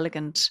classy or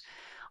elegant.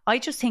 I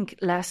just think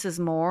less is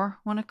more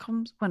when it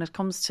comes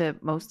to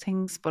most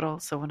things, but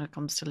also when it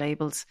comes to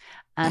labels.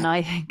 And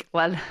I think,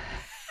 well,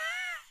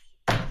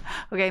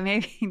 okay,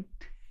 maybe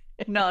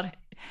not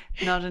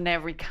in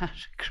every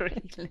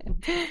category,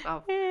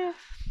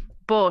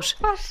 but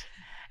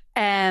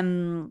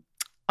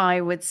I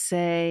would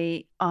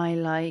say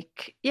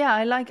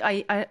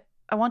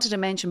I wanted to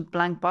mention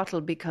Blank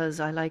Bottle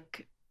because I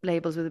like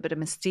labels with a bit of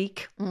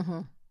mystique. Mm-hmm.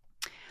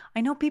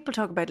 I know people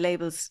talk about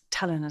labels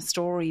telling a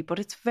story, but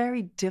it's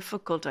very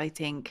difficult, I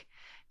think,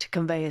 to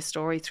convey a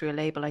story through a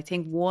label. I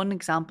think one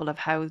example of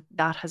how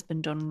that has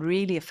been done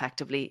really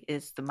effectively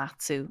is the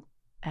Matsu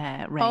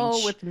range.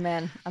 Oh, with the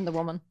men and the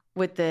woman.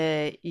 With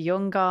the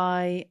young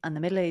guy and the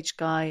middle-aged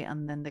guy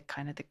and then the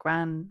kind of the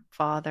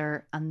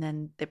grandfather, and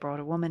then they brought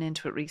a woman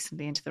into it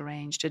recently into the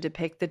range to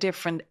depict the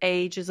different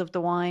ages of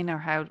the wine or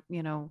how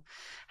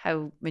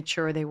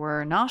mature they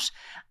were or not,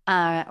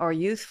 or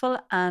youthful.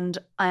 And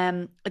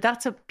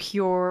that's a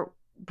pure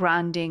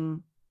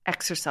branding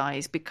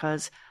exercise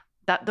because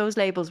those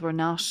labels were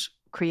not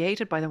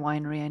created by the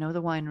winery. I know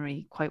the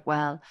winery quite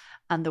well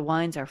and the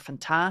wines are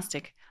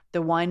fantastic.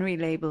 The winery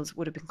labels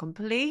would have been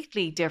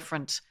completely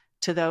different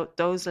to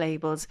those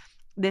labels.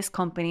 This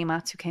company,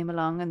 Matsu, came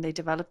along and they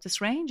developed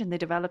this range and they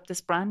developed this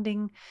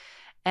branding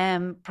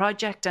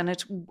project, and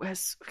it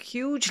was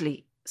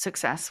hugely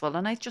successful.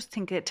 And I just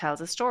think it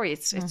tells a story.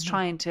 It's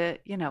trying to,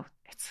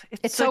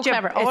 it's so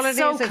clever. It's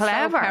so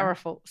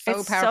powerful.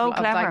 So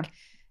clever.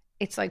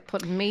 It's like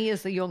putting me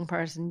as the young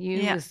person,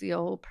 you as the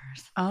old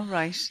person. Oh,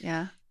 right.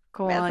 Yeah.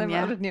 Go on,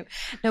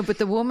 No, but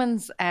the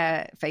woman's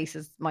face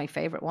is my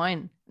favourite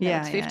wine.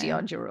 It's 50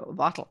 odd euro a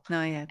bottle.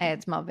 No, yeah.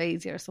 It's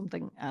Malvasia or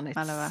something, and it's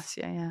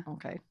Malvasia, yeah.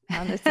 Okay,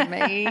 and it's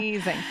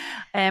amazing.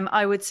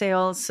 I would say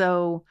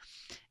also,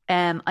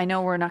 I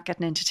know we're not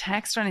getting into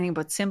text or anything,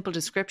 but simple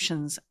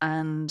descriptions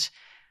and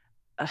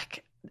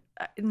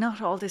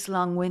not all this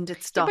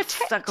long-winded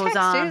stuff that goes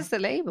on. Text is the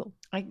label.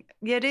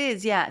 It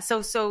is, yeah.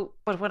 So,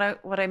 but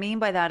what I mean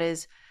by that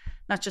is.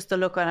 Not just the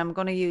look, and I'm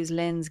going to use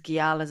Lynn's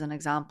Gyal as an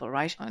example,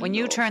 right? When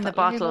you turn the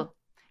bottle,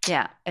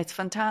 it's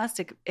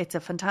fantastic. It's a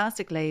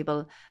fantastic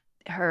label.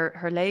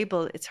 Her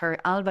label, it's her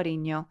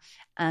Alvarinho,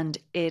 and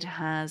it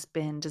has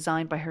been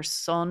designed by her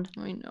son.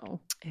 I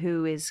know.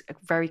 Who is a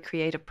very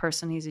creative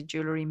person. He's a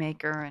jewellery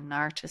maker and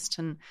artist.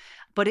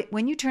 But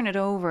when you turn it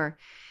over,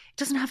 it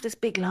doesn't have this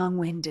big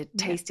long-winded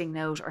tasting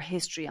note or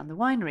history on the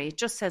winery. It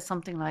just says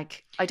something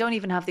like, I don't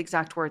even have the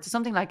exact words. It's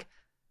something like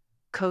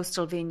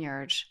coastal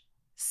vineyard,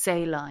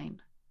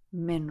 saline,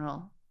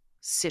 mineral,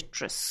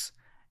 citrus,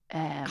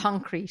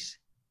 concrete.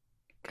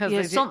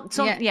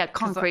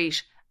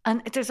 Concrete.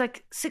 And there's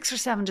like 6 or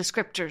 7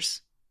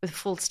 descriptors with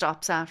full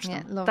stops after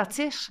them. That's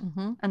it.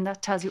 Mm-hmm. And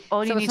that tells you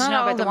all you need to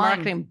know about the wine.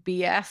 Marketing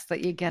BS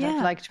that you get.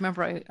 Like, do you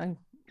remember I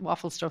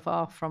waffle stuff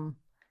off from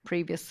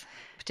previous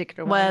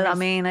particular wines? Well, I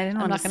mean, I didn't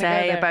want to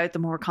say about the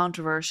more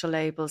controversial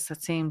labels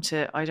that seem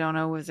to, I don't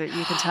know, was it,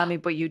 you can tell me,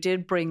 but you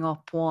did bring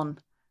up one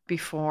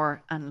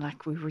before, and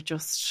like we were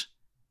just,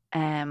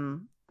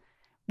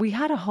 we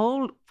had a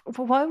whole,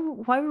 why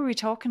were we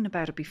talking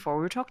about it before?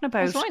 We were talking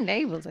about... It was wine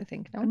labels, I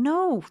think.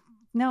 No.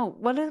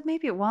 Well,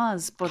 maybe it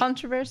was, but...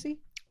 Controversy?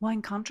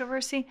 Wine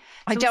controversy? So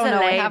I don't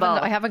know.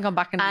 I haven't gone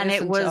back and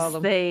listened to all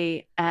of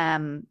them.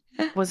 And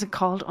it was was it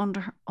called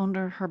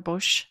Under Her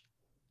Bush?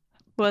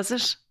 Was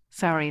it?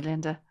 Sorry,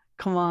 Linda.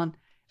 Come on.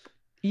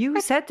 You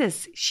said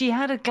this. She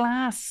had a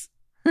glass.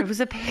 It was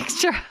a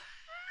picture.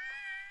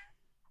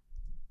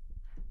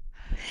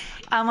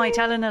 Am I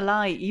telling a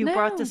lie? You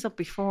brought this up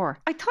before.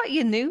 I thought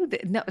you knew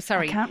that. No,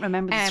 sorry. I can't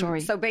remember the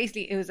story. So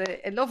basically, it was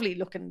a lovely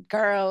looking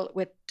girl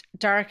with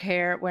dark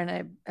hair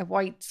wearing a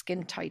white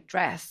skin tight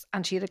dress,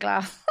 and she had a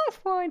glass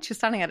of wine. She was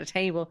standing at a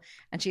table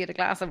and she had a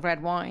glass of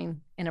red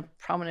wine in a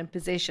prominent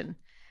position.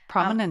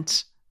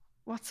 Prominent?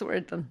 What's the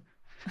word then?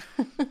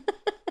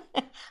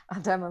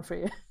 I'll demo for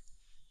you.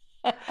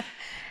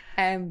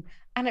 And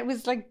it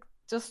was like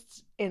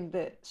just in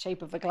the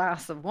shape of a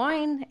glass of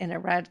wine in a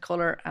red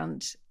colour,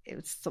 and it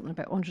was something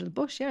about under the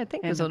bush. Yeah, I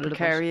think it was under the bush.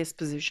 Precarious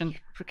position.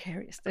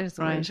 Precarious. There's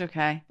the right. word.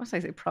 Okay. What did I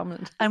say?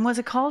 Prominent. And was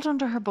it called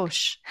Under Her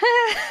Bush?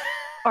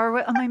 Or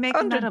am I making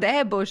under that up?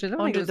 Their bush? I don't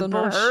think it was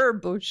under her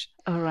bush.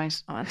 Oh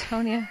right. Oh,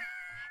 Antonia,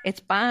 it's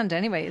banned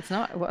anyway. It's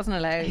not. It wasn't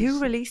allowed. Who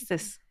released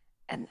this?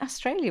 An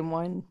Australian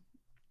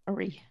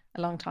winery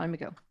a long time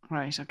ago.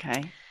 Right.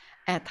 Okay.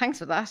 Thanks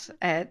for that.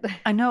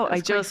 I know.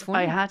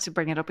 I had to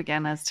bring it up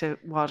again as to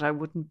what I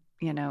wouldn't.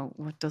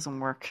 What doesn't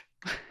work.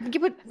 Yeah,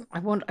 but I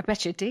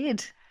bet you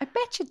did. I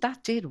bet you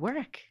that did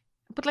work.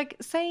 But like,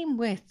 same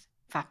with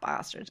Fat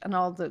Bastard and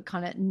all the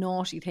kind of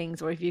naughty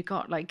things, or if you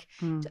got like,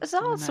 there's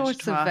all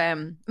sorts of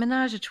Ménage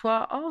à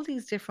Trois, all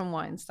these different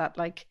wines that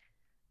like,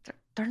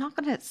 they're not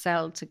going to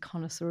sell to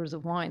connoisseurs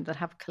of wine that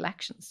have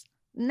collections.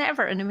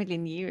 Never in a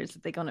million years are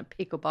they going to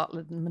pick a bottle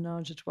of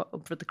Ménage à Trois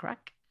up for the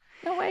crack.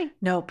 No way.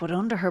 No, but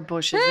Under Her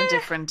Bush is a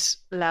different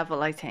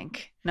level, I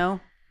think.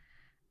 No?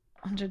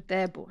 Under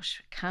Their Bush.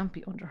 It can't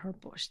be Under Her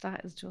Bush.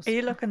 That is just... Are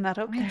you looking that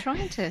up? I'm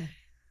trying to.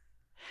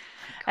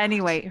 God,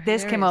 anyway,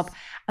 this came up,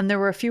 and there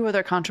were a few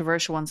other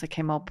controversial ones that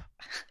came up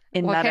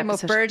in that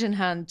episode. Up? Bird in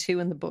Hand, Two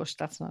in the Bush.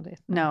 That's not it.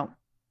 No.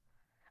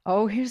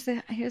 Oh, here's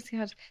the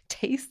ad.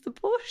 Taste the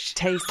Bush.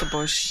 Taste the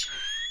Bush.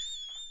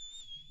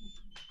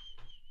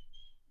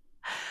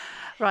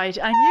 Right,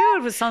 I knew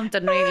it was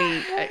something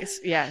really,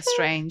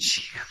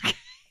 strange.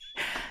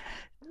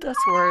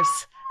 That's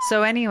worse.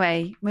 So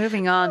anyway,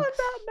 moving on.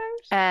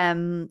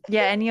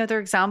 Any other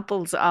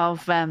examples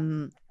of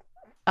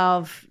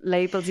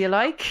labels you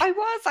like? I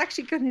was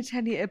actually going to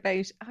tell you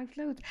about. I've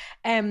loads.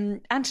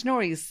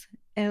 Antinori's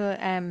Il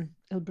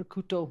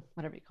Bercuto,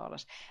 whatever you call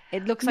it.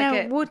 It looks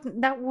like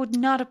that would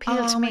not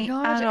appeal to me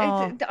at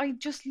all. I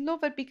just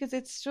love it because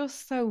it's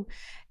just so.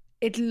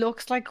 It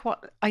looks like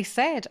what I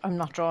said. I'm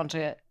not drawn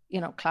to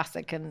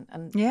classic and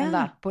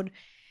that, but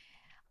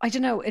I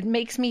don't know. It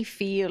makes me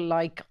feel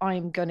like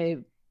I'm going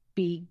to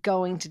be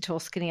going to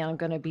Tuscany and I'm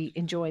going to be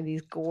enjoying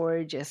these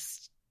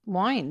gorgeous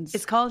wines.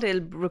 It's called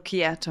Il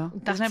Brucchietto.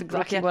 That's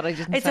exactly what I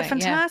didn't say. It's a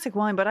fantastic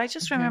wine, but I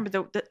just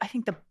remember I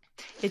think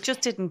it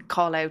just didn't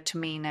call out to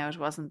me now. It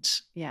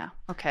wasn't,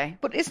 okay.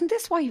 But isn't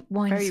this why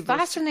wine's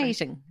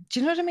fascinating? Do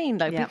you know what I mean?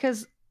 Like,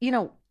 because,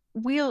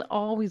 we'll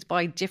always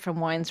buy different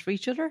wines for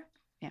each other.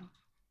 Yeah.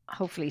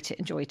 Hopefully to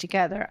enjoy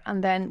together.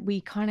 And then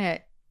we kind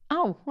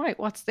of,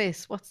 what's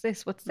this? What's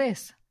this? What's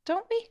this?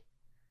 Don't we?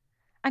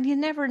 And you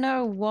never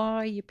know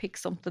why you pick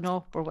something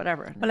up or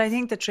whatever. Well, I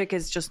think the trick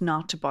is just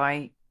not to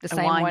buy the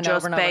same wine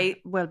just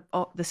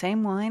the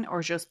same wine,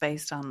 or just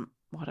based on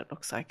what it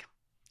looks like.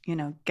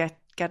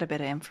 Get a bit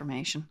of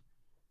information.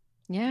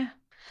 Yeah.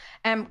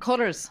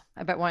 Colours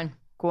about wine.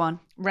 Go on.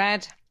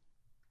 Red.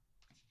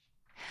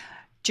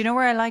 Do you know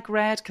where I like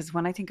red? Because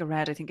when I think of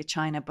red, I think of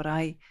China. But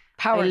I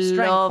strength,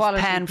 love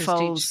quality,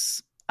 Penfolds.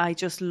 prestige. I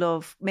just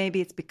love. Maybe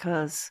it's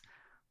because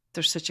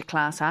they're such a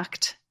class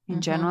act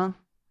in general.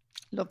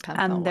 Love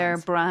Penfolds. And their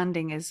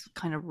branding is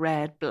kind of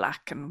red,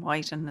 black, and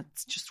white, and it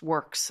just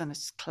works, and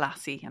it's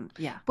classy, and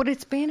But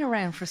it's been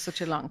around for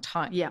such a long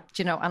time. Yeah,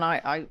 do you know? And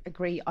I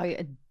agree. I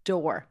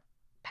adore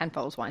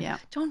Penfolds wine. Yeah,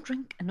 don't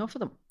drink enough of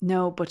them.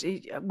 No, but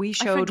we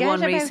showed one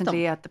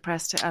recently at a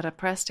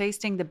press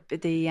tasting.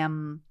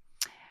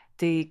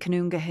 The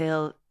Canunga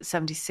Hill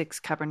 76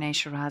 Cabernet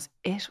Shiraz.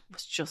 It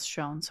was just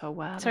shown so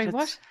well. Sorry,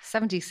 what?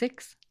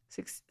 76?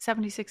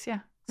 76, yeah.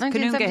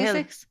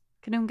 1976?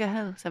 Canunga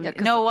Hill.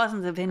 No, it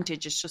wasn't the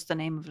vintage. It's just the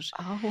name of it.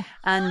 Oh.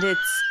 And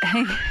it's...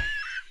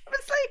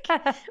 It's like...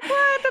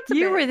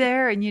 You were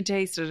there and you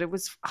tasted it. It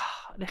was,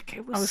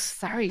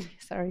 sorry.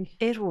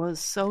 It was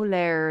so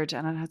layered,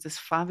 and it had this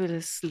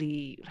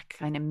fabulously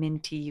kind of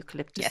minty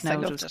eucalyptus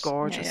note. It was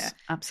gorgeous.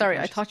 Yeah. Sorry,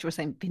 I thought you were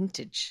saying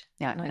vintage.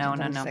 Yeah, no.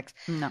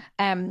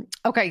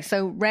 Okay,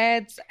 so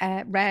red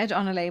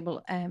on a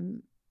label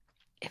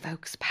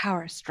evokes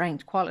power,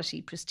 strength,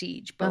 quality,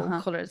 prestige,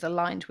 bold colours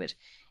aligned with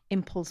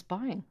impulse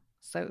buying.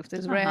 So if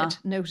there's red,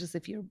 notice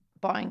if you're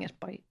buying it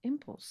by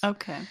impulse.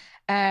 Okay.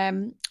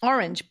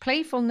 Orange,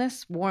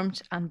 playfulness,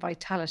 warmth and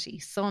vitality.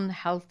 Sun,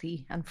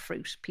 healthy and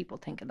fruit. People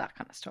think of that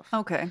kind of stuff.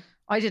 Okay.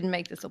 I didn't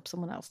make this up.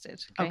 Someone else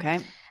did. Okay.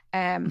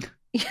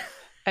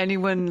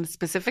 Anyone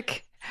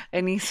specific?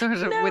 Any sort of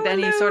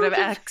sort of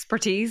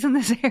expertise in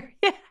this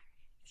area?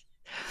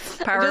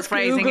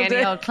 Paraphrasing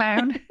any old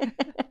clown.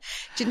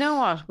 Do you know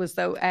what was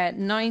though?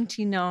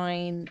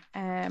 99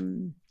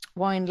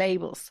 wine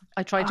labels.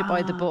 I tried to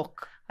buy the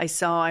book.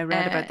 I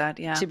read about that,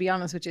 yeah. To be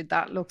honest with you,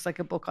 that looks like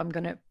a book I'm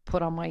going to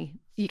put on my...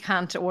 You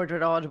can't order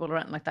it Audible or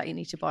anything like that. You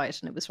need to buy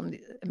it. And it was from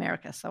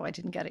America, so I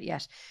didn't get it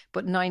yet.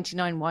 But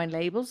 99 wine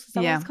labels, is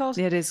that what it's called?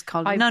 It is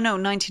called...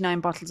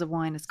 99 bottles of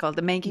wine. It's called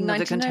The Making of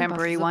the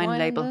Contemporary Wine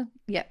Label.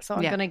 Yeah, so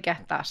I'm going to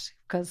get that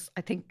because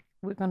I think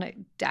we're going to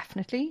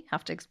definitely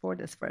have to explore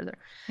this further.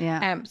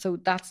 Yeah. So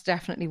that's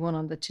definitely one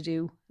on the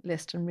to-do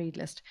list and read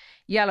list.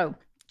 Yellow,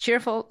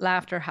 cheerful,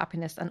 laughter,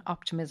 happiness and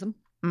optimism.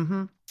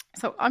 Mm-hmm.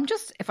 So I'm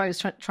just, if I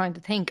was trying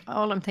to think,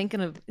 all I'm thinking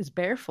of is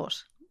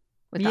barefoot.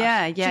 With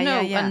that. Yeah.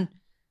 And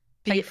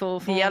playful,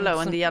 the yellow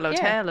and the yellow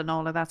tail and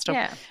all of that stuff.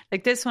 Yeah.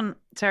 Like this one,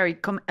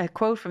 a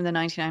quote from the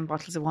 99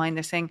 bottles of wine.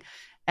 They're saying,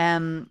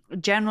 the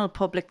general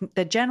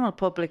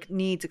public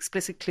needs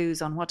explicit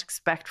clues on what to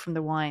expect from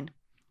the wine.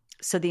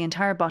 So the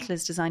entire bottle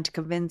is designed to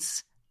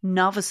convince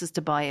novices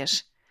to buy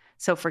it.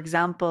 So for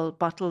example,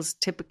 bottles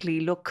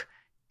typically look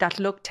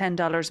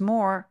 $10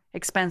 more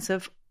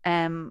expensive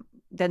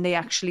than they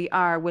actually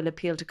are will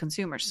appeal to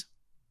consumers.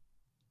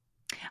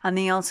 And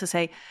they also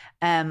say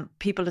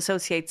people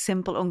associate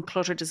simple,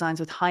 uncluttered designs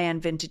with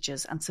high-end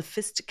vintages and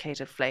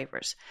sophisticated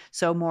flavours.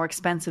 So more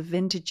expensive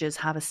vintages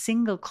have a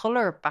single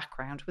colour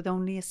background with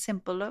only a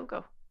simple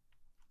logo.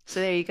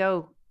 So there you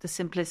go. The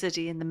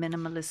simplicity and the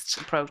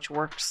minimalist approach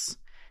works.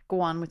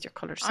 Go on with your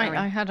colours. Sorry.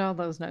 I had all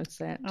those notes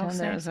there.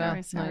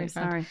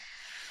 Sorry.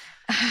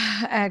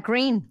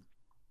 Green.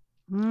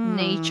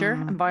 Nature,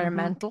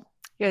 environmental.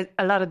 Yeah,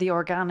 a lot of the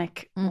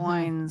organic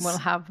wines will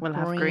have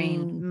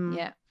green.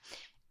 Yeah.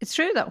 It's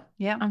true though.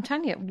 Yeah. I'm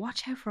telling you,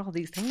 watch out for all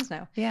these things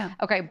now. Yeah.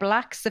 Okay,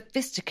 black,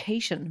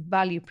 sophistication,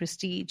 value,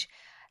 prestige,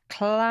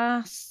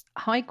 class,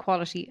 high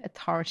quality,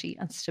 authority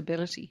and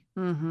stability.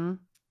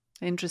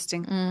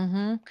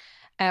 Interesting.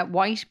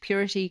 White,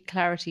 purity,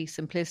 clarity,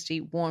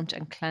 simplicity, warmth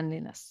and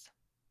cleanliness.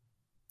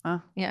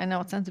 Yeah, I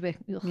know it sounds a bit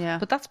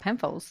but that's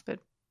Penfolds. But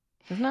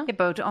isn't it? Yeah,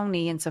 but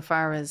only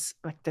insofar as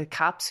like the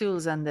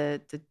capsules and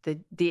the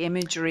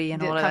imagery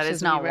and all of that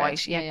is not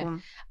white. Yeah.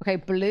 Okay,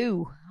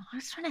 blue. I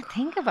was trying to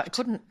think of it. I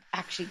couldn't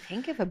actually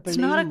think of a blue. It's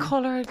not a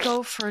colour I'd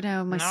go for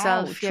now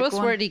myself. No,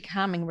 trustworthy,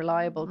 calming,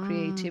 reliable,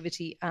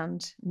 creativity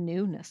and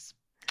newness.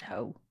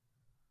 No.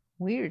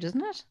 Weird, isn't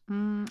it?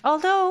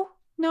 Although,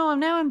 no,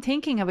 now I'm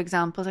thinking of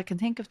examples. I can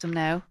think of them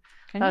now.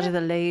 A lot of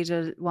the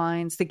later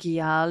wines. The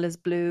Guial is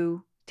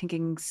blue.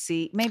 Thinking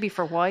maybe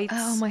for whites.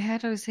 Oh, my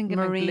head, I was thinking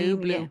marine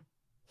blue.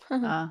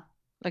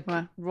 Like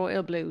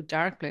royal blue,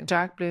 dark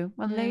blue.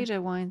 Well,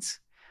 later wines.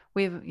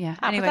 We have, anyway.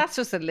 But that's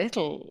just a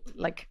little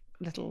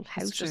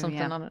house or something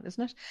on it,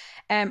 isn't it?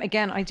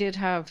 Again, I did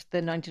have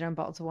the 99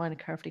 bottles of wine, a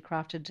carefully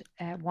crafted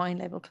wine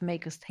label can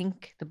make us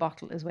think the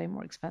bottle is way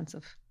more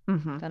expensive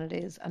than it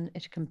is, and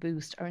it can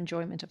boost our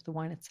enjoyment of the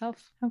wine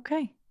itself.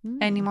 Okay.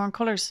 Any more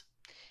colours?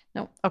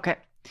 No. Okay.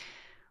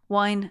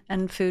 Wine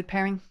and food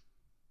pairing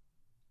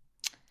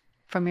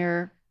from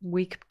your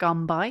week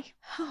gone by?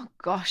 Oh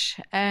gosh,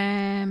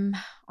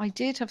 I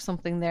did have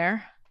something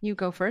there. You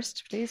go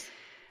first, please.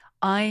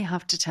 I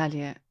have to tell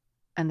you,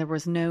 and there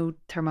was no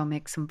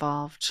Thermomix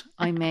involved.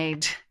 I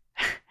made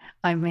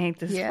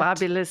this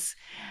fabulous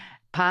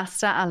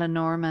pasta alla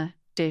Norma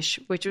dish,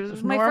 which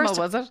was my first.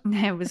 Was it?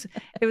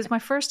 It was my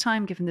first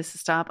time giving this a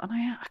stab, and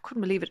I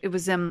couldn't believe it. It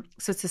was so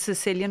it's a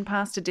Sicilian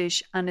pasta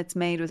dish, and it's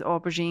made with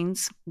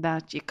aubergines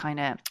that you kind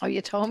of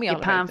you told me all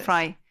about pan this.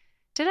 Fry.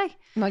 Did I?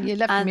 No, you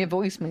left me a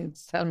voicemail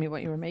to tell me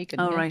what you were making.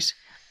 Oh, right.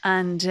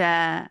 And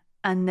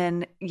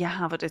then you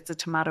have it. It's a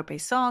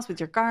tomato-based sauce with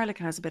your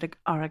garlic. It has a bit of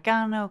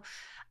oregano.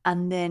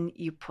 And then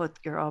you put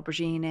your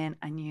aubergine in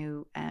and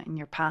you in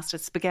your pasta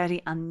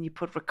spaghetti, and you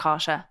put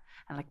ricotta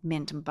and like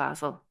mint and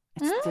basil.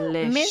 It's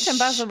delicious. Mint and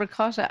basil,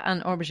 ricotta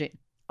and aubergine.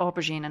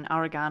 Aubergine and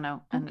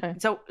oregano.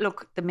 And so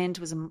look, the mint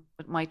was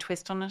my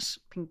twist on it.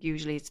 I think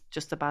usually it's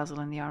just the basil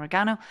and the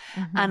oregano.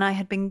 And I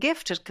had been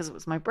gifted, because it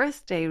was my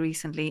birthday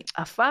recently,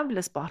 a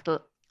fabulous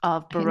bottle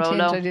of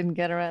Barolo. I didn't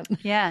get around.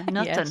 Yeah,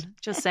 nothing. Yet.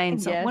 Just saying.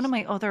 So Yet. one of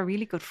my other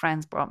really good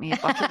friends brought me a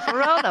bottle of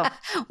Barolo.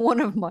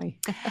 One of my.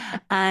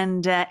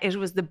 And it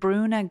was the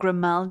Bruna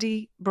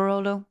Grimaldi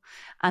Barolo.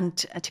 And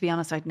to be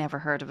honest, I'd never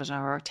heard of it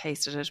or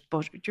tasted it.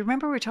 But do you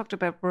remember we talked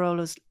about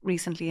Barolos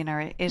recently in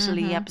our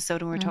Italy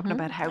episode, and we were talking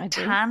about how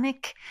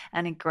tannic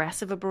and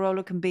aggressive a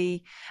Barolo can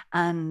be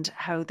and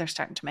how they're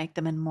starting to make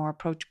them in more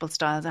approachable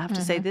styles. I have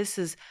to say this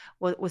is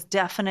what was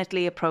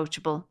definitely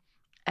approachable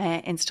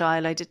in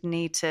style. I didn't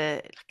need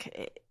to...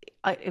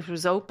 it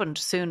was opened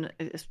soon,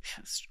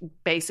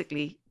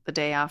 basically the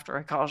day after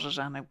I got it,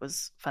 and it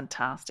was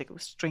fantastic. It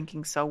was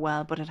drinking so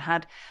well, but it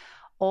had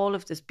all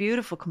of this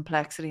beautiful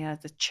complexity. It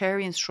had the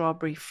cherry and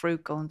strawberry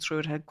fruit going through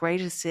it. It had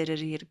great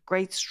acidity. It had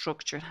great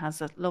structure. It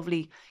has a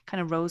lovely kind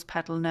of rose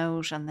petal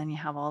note, and then you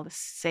have all the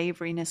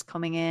savouriness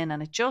coming in,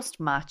 and it just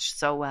matched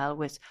so well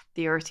with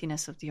the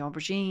earthiness of the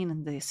aubergine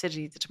and the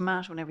acidity of the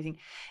tomato and everything.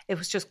 It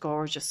was just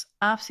gorgeous,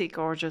 absolutely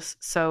gorgeous.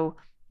 So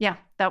yeah,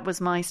 that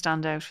was my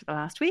standout for the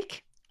last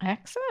week.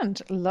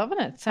 Excellent. Loving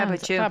it. How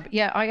about you? Fab.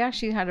 Yeah, I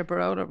actually had a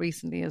Barolo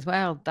recently as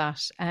well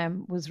that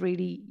was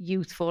really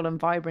youthful and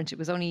vibrant. It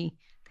was only,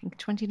 I think,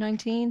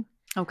 2019.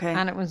 Okay.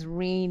 And it was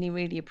really,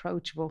 really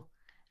approachable.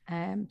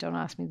 Don't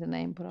ask me the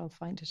name, but I'll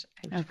find it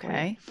out.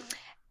 Okay.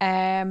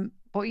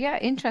 But yeah,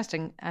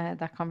 interesting,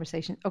 that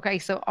conversation. Okay,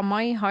 so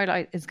my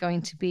highlight is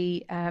going to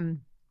be an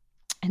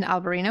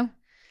Albarino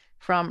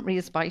from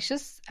Ria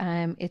Spicious.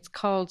 It's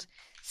called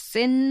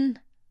Sin...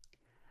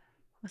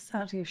 What's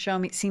that you've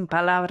shown me? Sin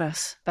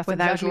palabras. That's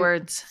without exactly,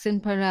 words. Sin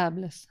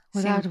palabras.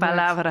 Without Sin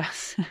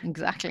palabras. Words.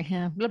 Exactly.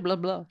 Yeah. Blah, blah,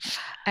 blah.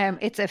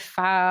 It's a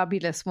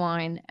fabulous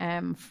wine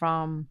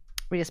from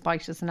Ria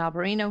Spicious and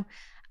Albarino.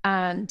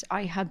 And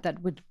I had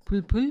that with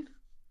pulpo.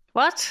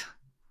 What?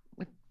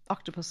 With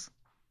octopus.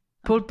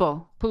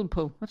 Pulpo.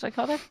 Pulpo. What did I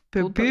call it?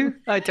 Pulpo.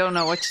 I don't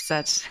know what you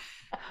said.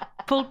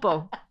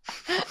 Pulpo.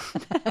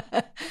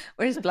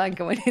 Where's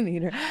Blanca when you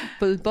need her?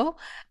 Pulpo.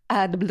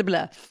 Blah, blah,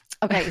 blah.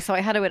 Okay, so I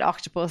had it with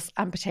octopus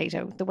and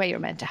potato, the way you're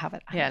meant to have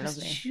it. Yeah, it was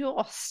lovely.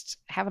 Just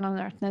heaven on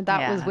earth. Now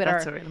that was with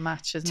that's our a real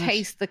match, isn't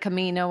Taste the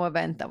Camino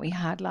event that we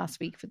had last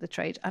week for the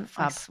trade, and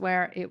I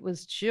swear it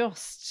was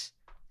just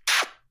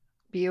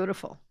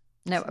beautiful.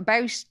 Now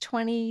about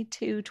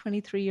 22,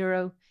 23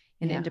 euro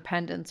in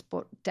Independence,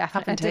 but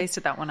definitely haven't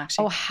tasted that one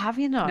actually. Oh, have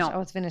you not? No. Oh,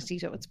 it's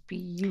Venetito. It's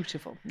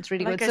beautiful. It's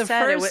really like good.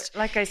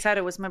 Like I said,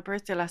 it was my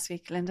birthday last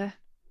week, Linda.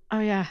 Oh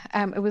yeah,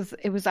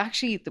 it was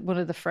actually one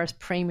of the first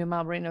premium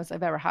Albarinos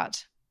I've ever had.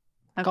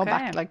 Okay. Going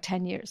back like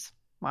 10 years.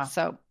 Wow.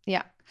 So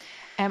yeah.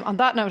 On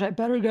that note, I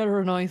better get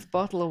her a nice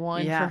bottle of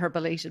wine for her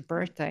belated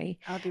birthday.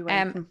 I'll be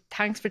waiting.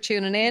 Thanks for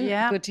tuning in.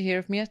 Yeah. Good to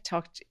hear from you.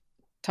 Talk to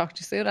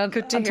you soon.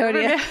 Good to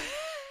hear from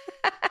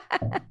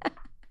you.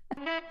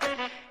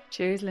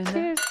 Cheers, Linda.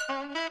 Cheers.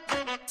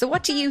 So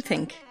what do you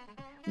think?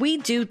 We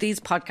do these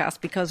podcasts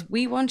because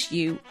we want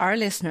you, our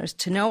listeners,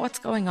 to know what's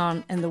going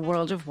on in the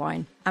world of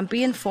wine and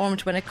be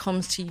informed when it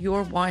comes to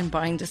your wine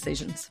buying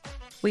decisions.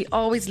 We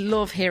always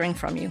love hearing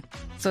from you.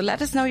 So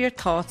let us know your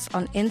thoughts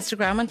on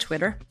Instagram and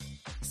Twitter.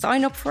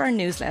 Sign up for our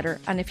newsletter,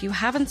 and if you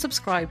haven't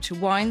subscribed to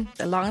Wine,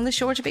 the Long and the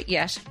Short of It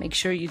yet, make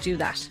sure you do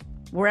that,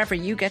 wherever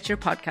you get your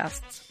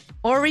podcasts.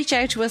 Or reach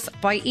out to us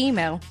by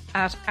email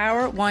at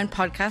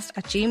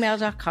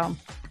ourwinepodcast@gmail.com.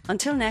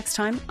 Until next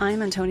time,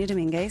 I'm Antonia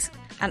Dominguez.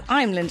 And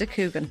I'm Linda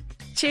Coogan.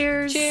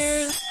 Cheers.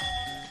 Cheers.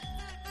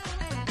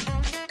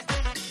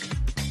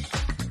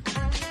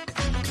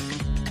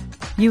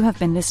 You have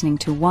been listening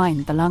to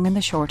Wine, the Long and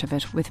the Short of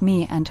It with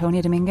me,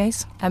 Antonia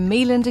Dominguez. And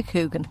me, Linda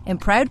Coogan, in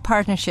proud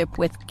partnership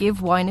with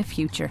Give Wine a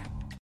Future.